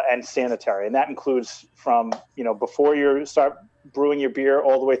and sanitary. And that includes from, before you start brewing your beer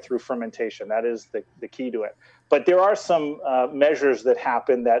all the way through fermentation. That is the key to it. But there are some measures that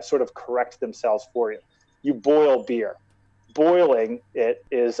happen that sort of correct themselves for you. You boil beer. Boiling it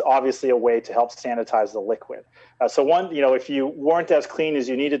is obviously a way to help sanitize the liquid. If you weren't as clean as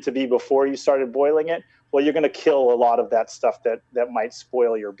you needed to be before you started boiling it, well, you're going to kill a lot of that stuff that might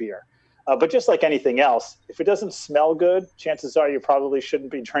spoil your beer. But just like anything else, if it doesn't smell good, chances are you probably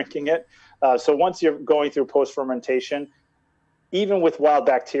shouldn't be drinking it. So once you're going through post-fermentation, even with wild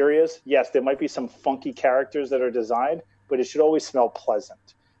bacteria, yes, there might be some funky characters that are designed, but it should always smell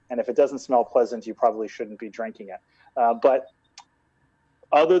pleasant. And if it doesn't smell pleasant, you probably shouldn't be drinking it. But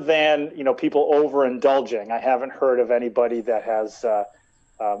other than, people overindulging, I haven't heard of anybody that has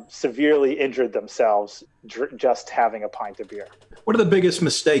severely injured themselves just having a pint of beer. What are the biggest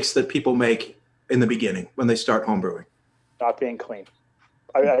mistakes that people make in the beginning when they start homebrewing? Not being clean.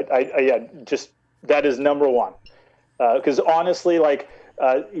 That is number one. Because honestly,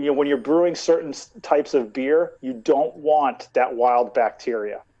 when you're brewing certain types of beer, you don't want that wild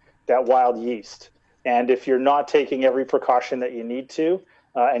bacteria, that wild yeast. And if you're not taking every precaution that you need to,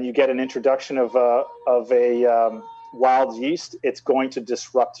 and you get an introduction of a wild yeast, it's going to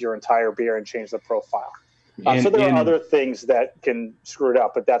disrupt your entire beer and change the profile. So there are other things that can screw it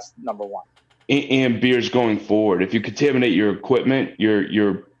up, but that's number one. And beers going forward, if you contaminate your equipment,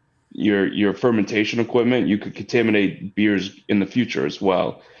 your fermentation equipment, you could contaminate beers in the future as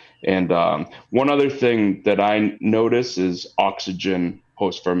well. And one other thing that I notice is oxygen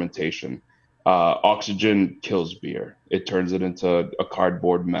post-fermentation. Oxygen kills beer. It turns it into a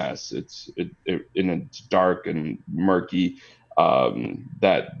cardboard mess. It's dark and murky.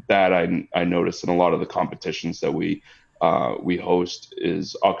 That I notice in a lot of the competitions that we host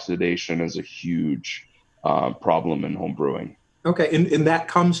is oxidation is a huge problem in home brewing. Okay, and that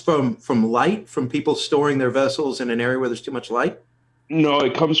comes from light, from people storing their vessels in an area where there's too much light? No,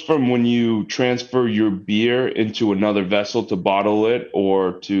 it comes from when you transfer your beer into another vessel to bottle it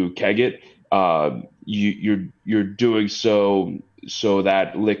or to keg it. You're doing so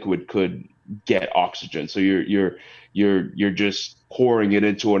that liquid could get oxygen. So you're just pouring it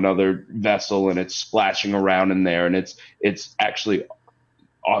into another vessel and it's splashing around in there and it's actually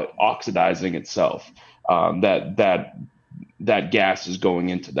oxidizing itself. That gas is going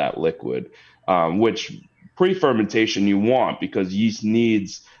into that liquid, which pre-fermentation you want, because yeast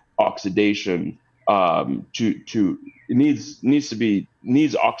needs oxidation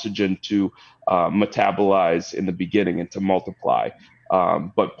needs oxygen to metabolize in the beginning and to multiply.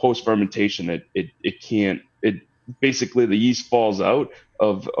 But post-fermentation, it can't. It basically, the yeast falls out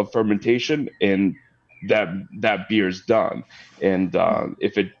of fermentation and that beer's done. And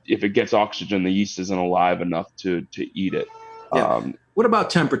if it gets oxygen, the yeast isn't alive enough to eat it. Yeah. What about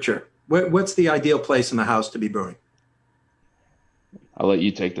temperature? What's the ideal place in the house to be brewing? I'll let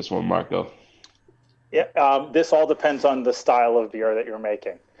you take this one, Marco. Yeah, this all depends on the style of beer that you're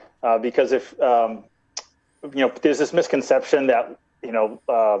making, because if there's this misconception that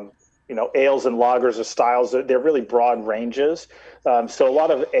ales and lagers or styles, they're really broad ranges. So a lot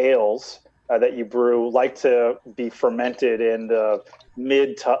of ales that you brew like to be fermented in the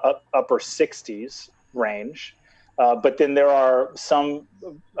mid to upper 60s range. But then there are some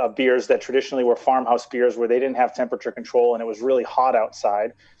beers that traditionally were farmhouse beers where they didn't have temperature control and it was really hot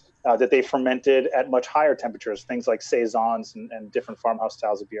outside, that they fermented at much higher temperatures, things like saisons and different farmhouse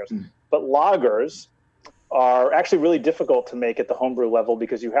styles of beers. But lagers are actually really difficult to make at the homebrew level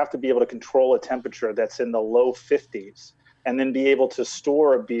because you have to be able to control a temperature that's in the low 50s and then be able to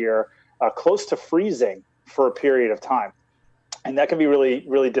store a beer close to freezing for a period of time. And that can be really,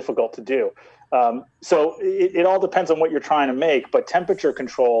 really difficult to do. So it all depends on what you're trying to make, but temperature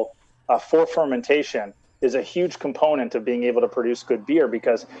control for fermentation is a huge component of being able to produce good beer,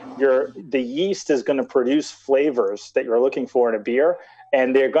 because the yeast is going to produce flavors that you're looking for in a beer,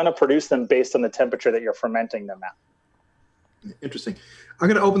 and they're going to produce them based on the temperature that you're fermenting them at. Interesting. I'm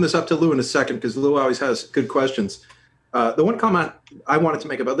going to open this up to Lou in a second because Lou always has good questions. The one comment I wanted to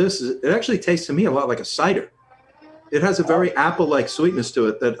make about this is it actually tastes to me a lot like a cider. It has a very apple-like sweetness to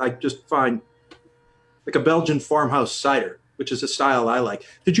it that I just find like a Belgian farmhouse cider, which is a style I like.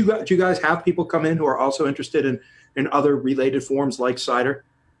 Do you guys have people come in who are also interested in other related forms like cider,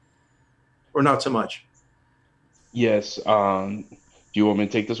 or not so much? Yes. Do you want me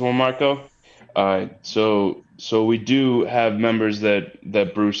to take this one, Marco? So we do have members that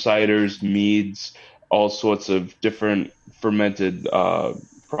brew ciders, meads, all sorts of different fermented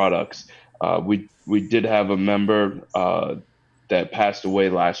products. We did have a member that passed away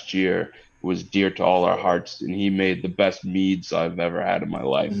last year, who was dear to all our hearts, and he made the best meads I've ever had in my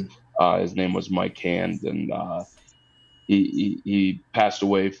life. His name was Mike Hand, and he passed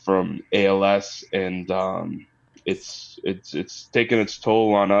away from ALS, and it's taken its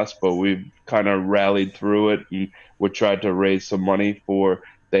toll on us, but we've kind of rallied through it, and we tried to raise some money for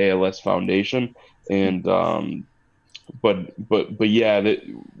the ALS Foundation. And but yeah,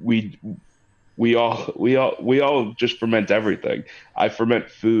 we all just ferment everything. I ferment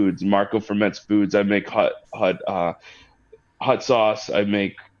foods. Marco ferments foods. I make hot sauce. I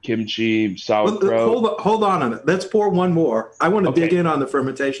make kimchi, sauerkraut. Hold on a minute. Let's pour one more. I want to dig in on the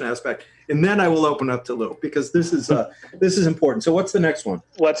fermentation aspect, and then I will open up to Lou, because this is important. So what's the next one?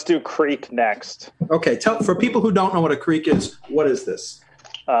 Let's do Kriek next. Okay. For people who don't know what a Kriek is, what is this?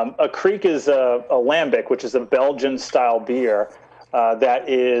 A Kriek is a lambic, which is a Belgian-style beer that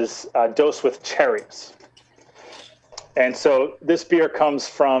is dosed with cherries. And so this beer comes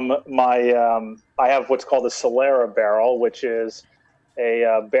from I have what's called a Solera barrel, which is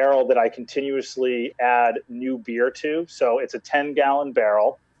a barrel that I continuously add new beer to. So it's a 10-gallon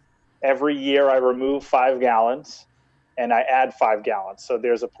barrel. Every year I remove 5 gallons and I add 5 gallons. So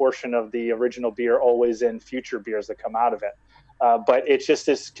there's a portion of the original beer always in future beers that come out of it. But it's just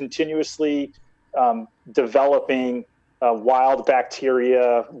this continuously developing wild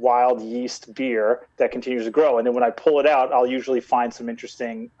bacteria, wild yeast beer that continues to grow. And then when I pull it out, I'll usually find some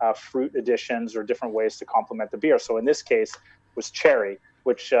interesting fruit additions or different ways to complement the beer. So in this case was cherry,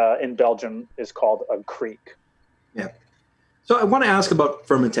 which in Belgium is called a Kriek. Yeah. So I want to ask about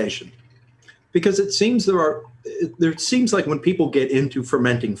fermentation, because it seems seems like when people get into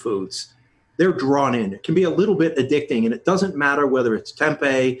fermenting foods, they're drawn in. It can be a little bit addicting, and it doesn't matter whether it's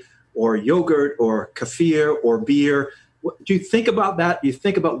tempeh or yogurt or kefir or beer. Do you think about that? Do you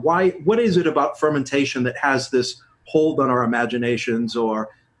think about what is it about fermentation that has this hold on our imaginations or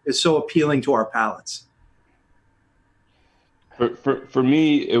is so appealing to our palates? For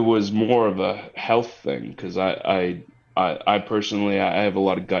me, it was more of a health thing, because I personally have a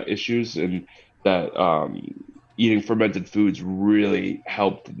lot of gut issues, and that eating fermented foods really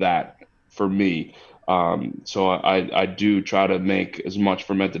helped that for me. So I do try to make as much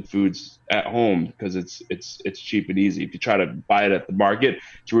fermented foods at home, because it's cheap and easy. If you try to buy it at the market,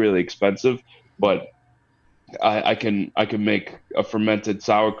 it's really expensive. But I can make a fermented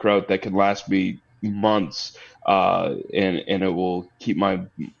sauerkraut that can last me months, and it will keep my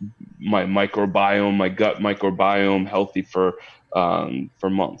microbiome, my gut microbiome, healthy for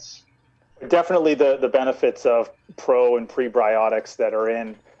months. Definitely the benefits of pro and prebiotics that are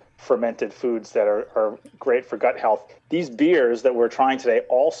in fermented foods that are great for gut health. These beers that we're trying today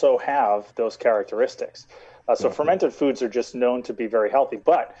also have those characteristics. So fermented foods are just known to be very healthy.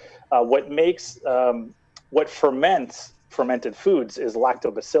 But what ferments fermented foods is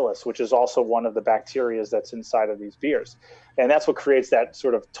lactobacillus, which is also one of the bacteria that's inside of these beers. And that's what creates that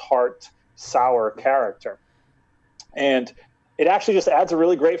sort of tart, sour character. And it actually just adds a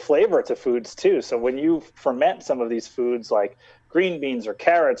really great flavor to foods too. So when you ferment some of these foods like green beans or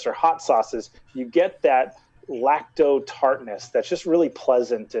carrots or hot sauces, you get that lacto tartness that's just really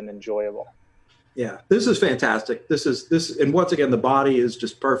pleasant and enjoyable. Yeah, this is fantastic. And once again, the body is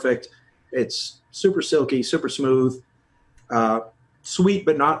just perfect. It's super silky, super smooth, sweet,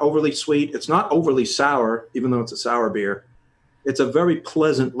 but not overly sweet. It's not overly sour, even though it's a sour beer. It's a very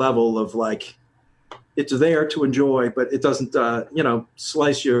pleasant level of like, it's there to enjoy, but it doesn't,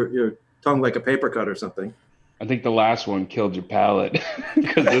 slice your tongue like a paper cut or something. I think the last one killed your palate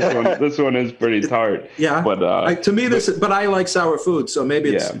because this one is pretty tart. Yeah, but but I like sour food, so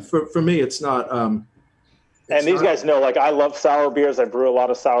maybe it's for me. It's not. And these guys know, like, I love sour beers. I brew a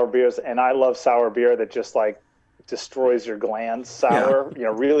lot of sour beers, and I love sour beer that just like destroys your glands. Sour,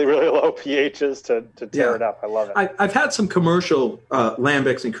 really, really low pHs to tear it up. I love it. I've had some commercial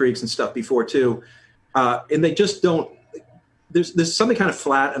lambics and creeks and stuff before too, and they just don't. There's something kind of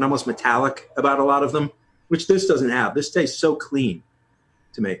flat and almost metallic about a lot of them, which this doesn't have. This tastes so clean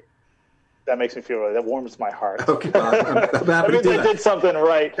to me. That makes me feel really, that warms my heart. Okay, well, I'm happy to do that. I did something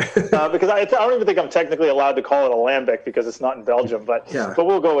right. Because I don't even think I'm technically allowed to call it a lambic because it's not in Belgium, but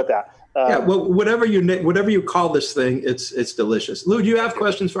we'll go with that. Well, whatever you call this thing, it's delicious. Lou, do you have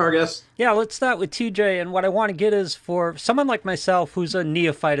questions for our guests? Yeah, let's start with TJ. And what I want to get is for someone like myself who's a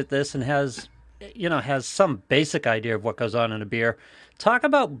neophyte at this and has some basic idea of what goes on in a beer. Talk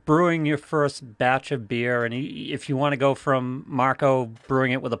about brewing your first batch of beer, and if you want to go from Marco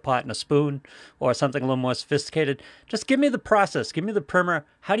brewing it with a pot and a spoon or something a little more sophisticated, just give me the process. Give me the primer.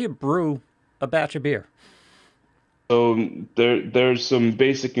 How do you brew a batch of beer? So there's some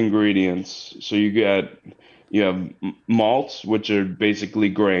basic ingredients. So you have malts, which are basically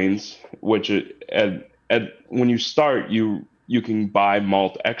grains, which are, when you start, you can buy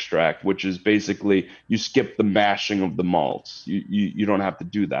malt extract, which is basically you skip the mashing of the malts. You don't have to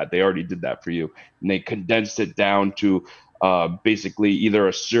do that. They already did that for you. And they condensed it down to basically either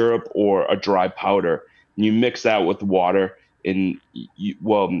a syrup or a dry powder. And you mix that with water, and you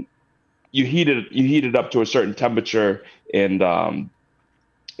heat it up to a certain temperature, and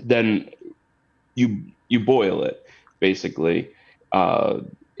then you boil it basically.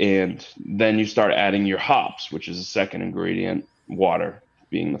 And then you start adding your hops, which is the second ingredient, water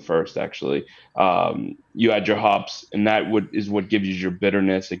being the first, actually. You add your hops, and that is what gives you your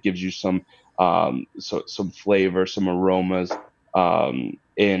bitterness. It gives you some flavor, some aromas.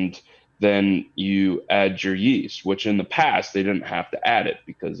 And then you add your yeast, which in the past, they didn't have to add it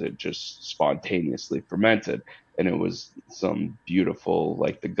because it just spontaneously fermented. And it was some beautiful,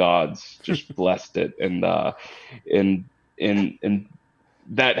 like the gods just blessed it. And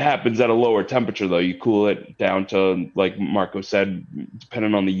that happens at a lower temperature, though. You cool it down to, like Marco said,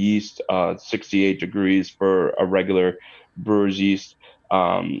 depending on the yeast, 68 degrees for a regular brewer's yeast.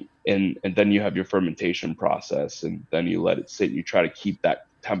 And then you have your fermentation process, and then you let it sit. And you try to keep that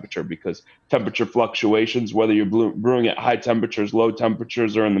temperature because temperature fluctuations, whether you're brewing at high temperatures, low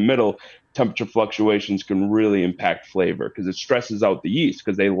temperatures, or in the middle, temperature fluctuations can really impact flavor because it stresses out the yeast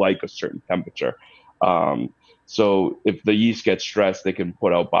because they like a certain temperature. So if the yeast gets stressed, they can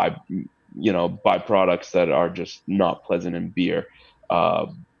put out byproducts that are just not pleasant in beer.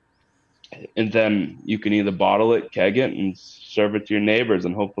 And then you can either bottle it, keg it, and serve it to your neighbors,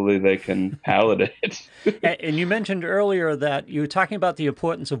 and hopefully they can palate it. And you mentioned earlier that you were talking about the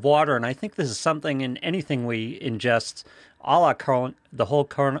importance of water, and I think this is something in anything we ingest, the whole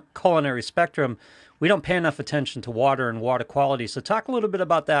culinary spectrum, we don't pay enough attention to water and water quality. So talk a little bit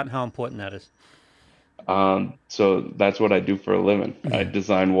about that and how important that is. So that's what I do for a living. I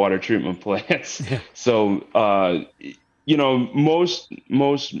design water treatment plants. So, most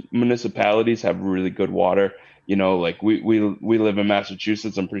municipalities have really good water. Like we live in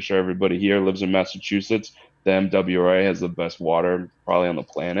Massachusetts. I'm pretty sure everybody here lives in Massachusetts. The MWRA has the best water probably on the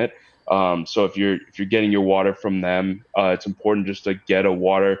planet. So if you're getting your water from them, it's important just to get a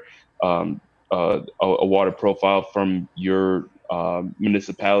water profile from your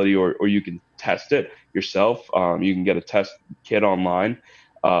municipality, or you can test it yourself. You can get a test kit online,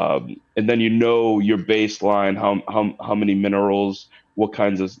 and then your baseline, how many minerals, what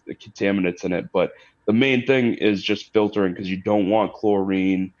kinds of contaminants in it. But the main thing is just filtering, because you don't want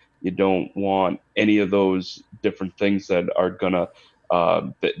chlorine, you don't want any of those different things that are gonna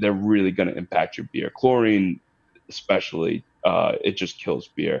they're really gonna impact your beer. Chlorine especially, it just kills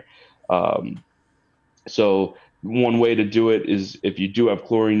beer. So one way to do it is if you do have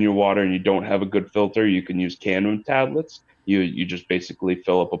chlorine in your water and you don't have a good filter, you can use canned tablets. You just basically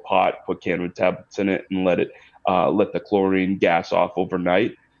fill up a pot, put canned tablets in it, and let the chlorine gas off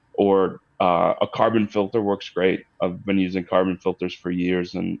overnight. Or a carbon filter works great. I've been using carbon filters for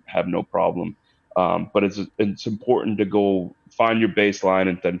years and have no problem. But it's important to go find your baseline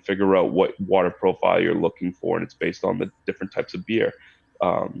and then figure out what water profile you're looking for, and it's based on the different types of beer.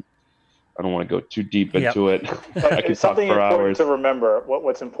 I don't want to go too deep into it. I can It's something talk for important hours. to remember.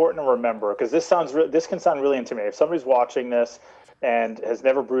 What's important to remember, because this can sound really intimidating. If somebody's watching this and has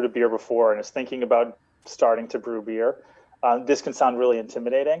never brewed a beer before and is thinking about starting to brew beer, this can sound really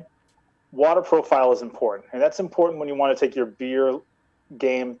intimidating. Water profile is important, and that's important when you want to take your beer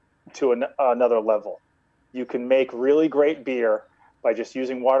game to another level. You can make really great beer by just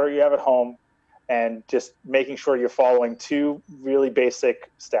using water you have at home and just making sure you're following two really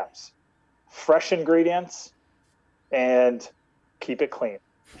basic steps: fresh ingredients and keep it clean.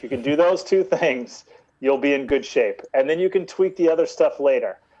 If you can do those two things, you'll be in good shape. And then you can tweak the other stuff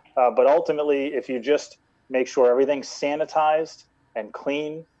later. But ultimately, if you just make sure everything's sanitized and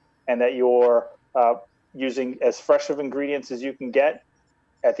clean and that you're using as fresh of ingredients as you can get,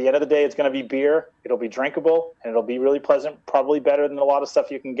 at the end of the day, it's going to be beer. It'll be drinkable, and it'll be really pleasant, probably better than a lot of stuff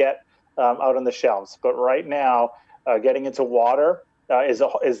you can get out on the shelves. But right now, getting into water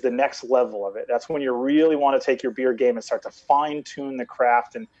is the next level of it. That's when you really want to take your beer game and start to fine-tune the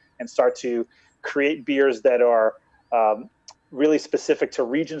craft and start to create beers that are really specific to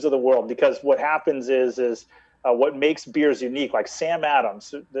regions of the world. Because what happens is what makes beers unique, like Sam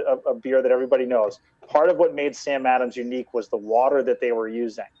Adams, a beer that everybody knows, part of what made Sam Adams unique was the water that they were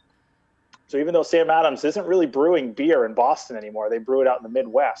using. So even though Sam Adams isn't really brewing beer in Boston anymore, they brew it out in the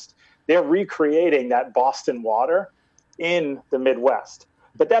Midwest, they're recreating that Boston water in the Midwest.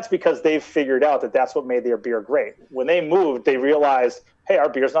 But that's because they've figured out that that's what made their beer great. When they moved, they realized, hey, our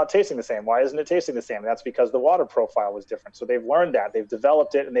beer's not tasting the same. Why isn't it tasting the same? And that's because the water profile was different. So they've learned that. They've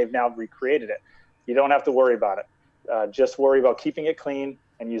developed it, and they've now recreated it. You don't have to worry about it. Just worry about keeping it clean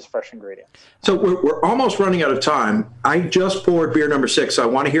and use fresh ingredients. So we're almost running out of time. I just poured beer number 6. So I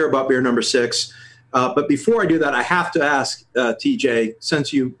want to hear about beer number 6. But before I do that, I have to ask TJ,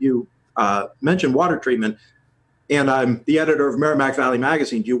 since you mentioned water treatment, and I'm the editor of Merrimack Valley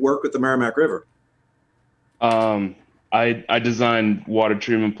Magazine. Do you work with the Merrimack River? I design water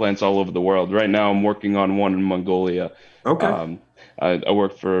treatment plants all over the world. Right now, I'm working on one in Mongolia. Okay. I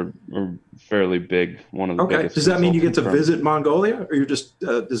work for a fairly big, one of the biggest. Does that mean you get to visit Mongolia, or you're just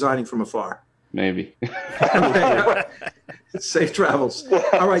designing from afar? Maybe. Safe travels.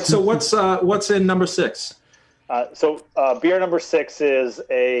 All right. So what's in number 6? So beer number 6 is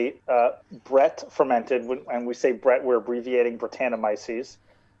a Brett fermented. And we say Brett, we're abbreviating Brettanomyces,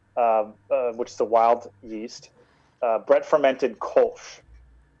 which is a wild yeast. Brett fermented Kolsch,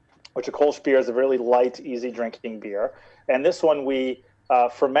 which a Kolsch beer is a really light, easy drinking beer. And this one, we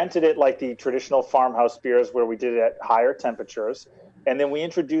fermented it like the traditional farmhouse beers where we did it at higher temperatures. And then we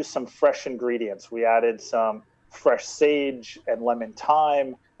introduced some fresh ingredients. We added some fresh sage and lemon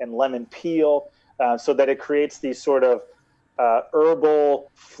thyme and lemon peel so that it creates these sort of herbal,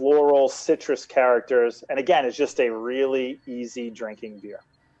 floral, citrus characters. And again, it's just a really easy drinking beer.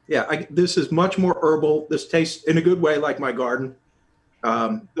 Yeah, this is much more herbal. This tastes in a good way like my garden.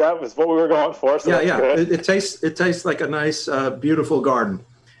 That was what we were going for. So yeah. Good. It tastes like a nice, beautiful garden,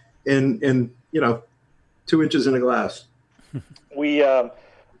 in 2 inches in a glass. We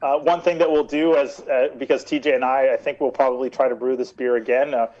one thing that we'll do because TJ and I think we'll probably try to brew this beer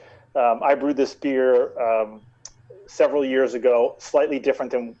again. I brewed this beer several years ago, slightly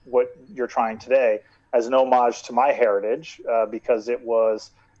different than what you're trying today, as an homage to my heritage, because it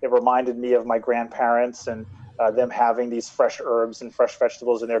reminded me of my grandparents and them having these fresh herbs and fresh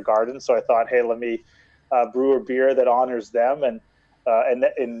vegetables in their garden. So I thought, hey, let me brew a beer that honors them. And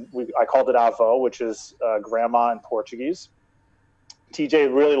I called it Avô, which is grandma in Portuguese.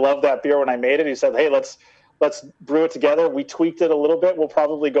 TJ really loved that beer when I made it. He said, hey, let's brew it together. We tweaked it a little bit. We'll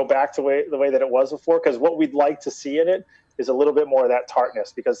probably go back to the way that it was before, because what we'd like to see in it is a little bit more of that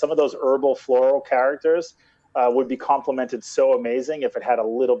tartness, because some of those herbal floral characters would be complemented so amazing if it had a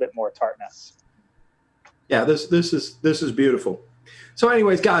little bit more tartness. Yeah, this is beautiful. So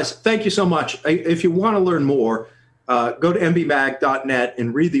anyways, guys, thank you so much. If you want to learn more, go to mbmag.net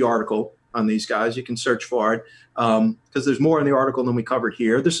and read the article on these guys. You can search for it because there's more in the article than we covered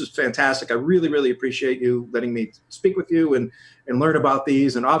here. This is fantastic. I really, really appreciate you letting me speak with you and learn about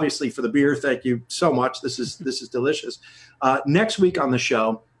these. And obviously for the beer, thank you so much. This is delicious. Next week on the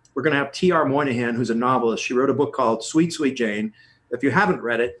show, we're going to have T.R. Moynihan, who's a novelist. She wrote a book called Sweet, Sweet Jane. If you haven't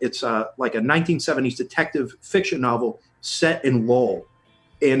read it, it's like a 1970s detective fiction novel set in Lowell,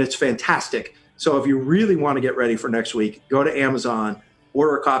 and it's fantastic. So if you really want to get ready for next week, go to Amazon,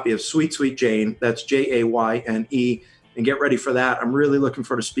 order a copy of Sweet Sweet Jane, that's Jayne, and get ready for that. I'm really looking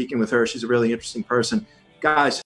forward to speaking with her. She's a really interesting person. Guys,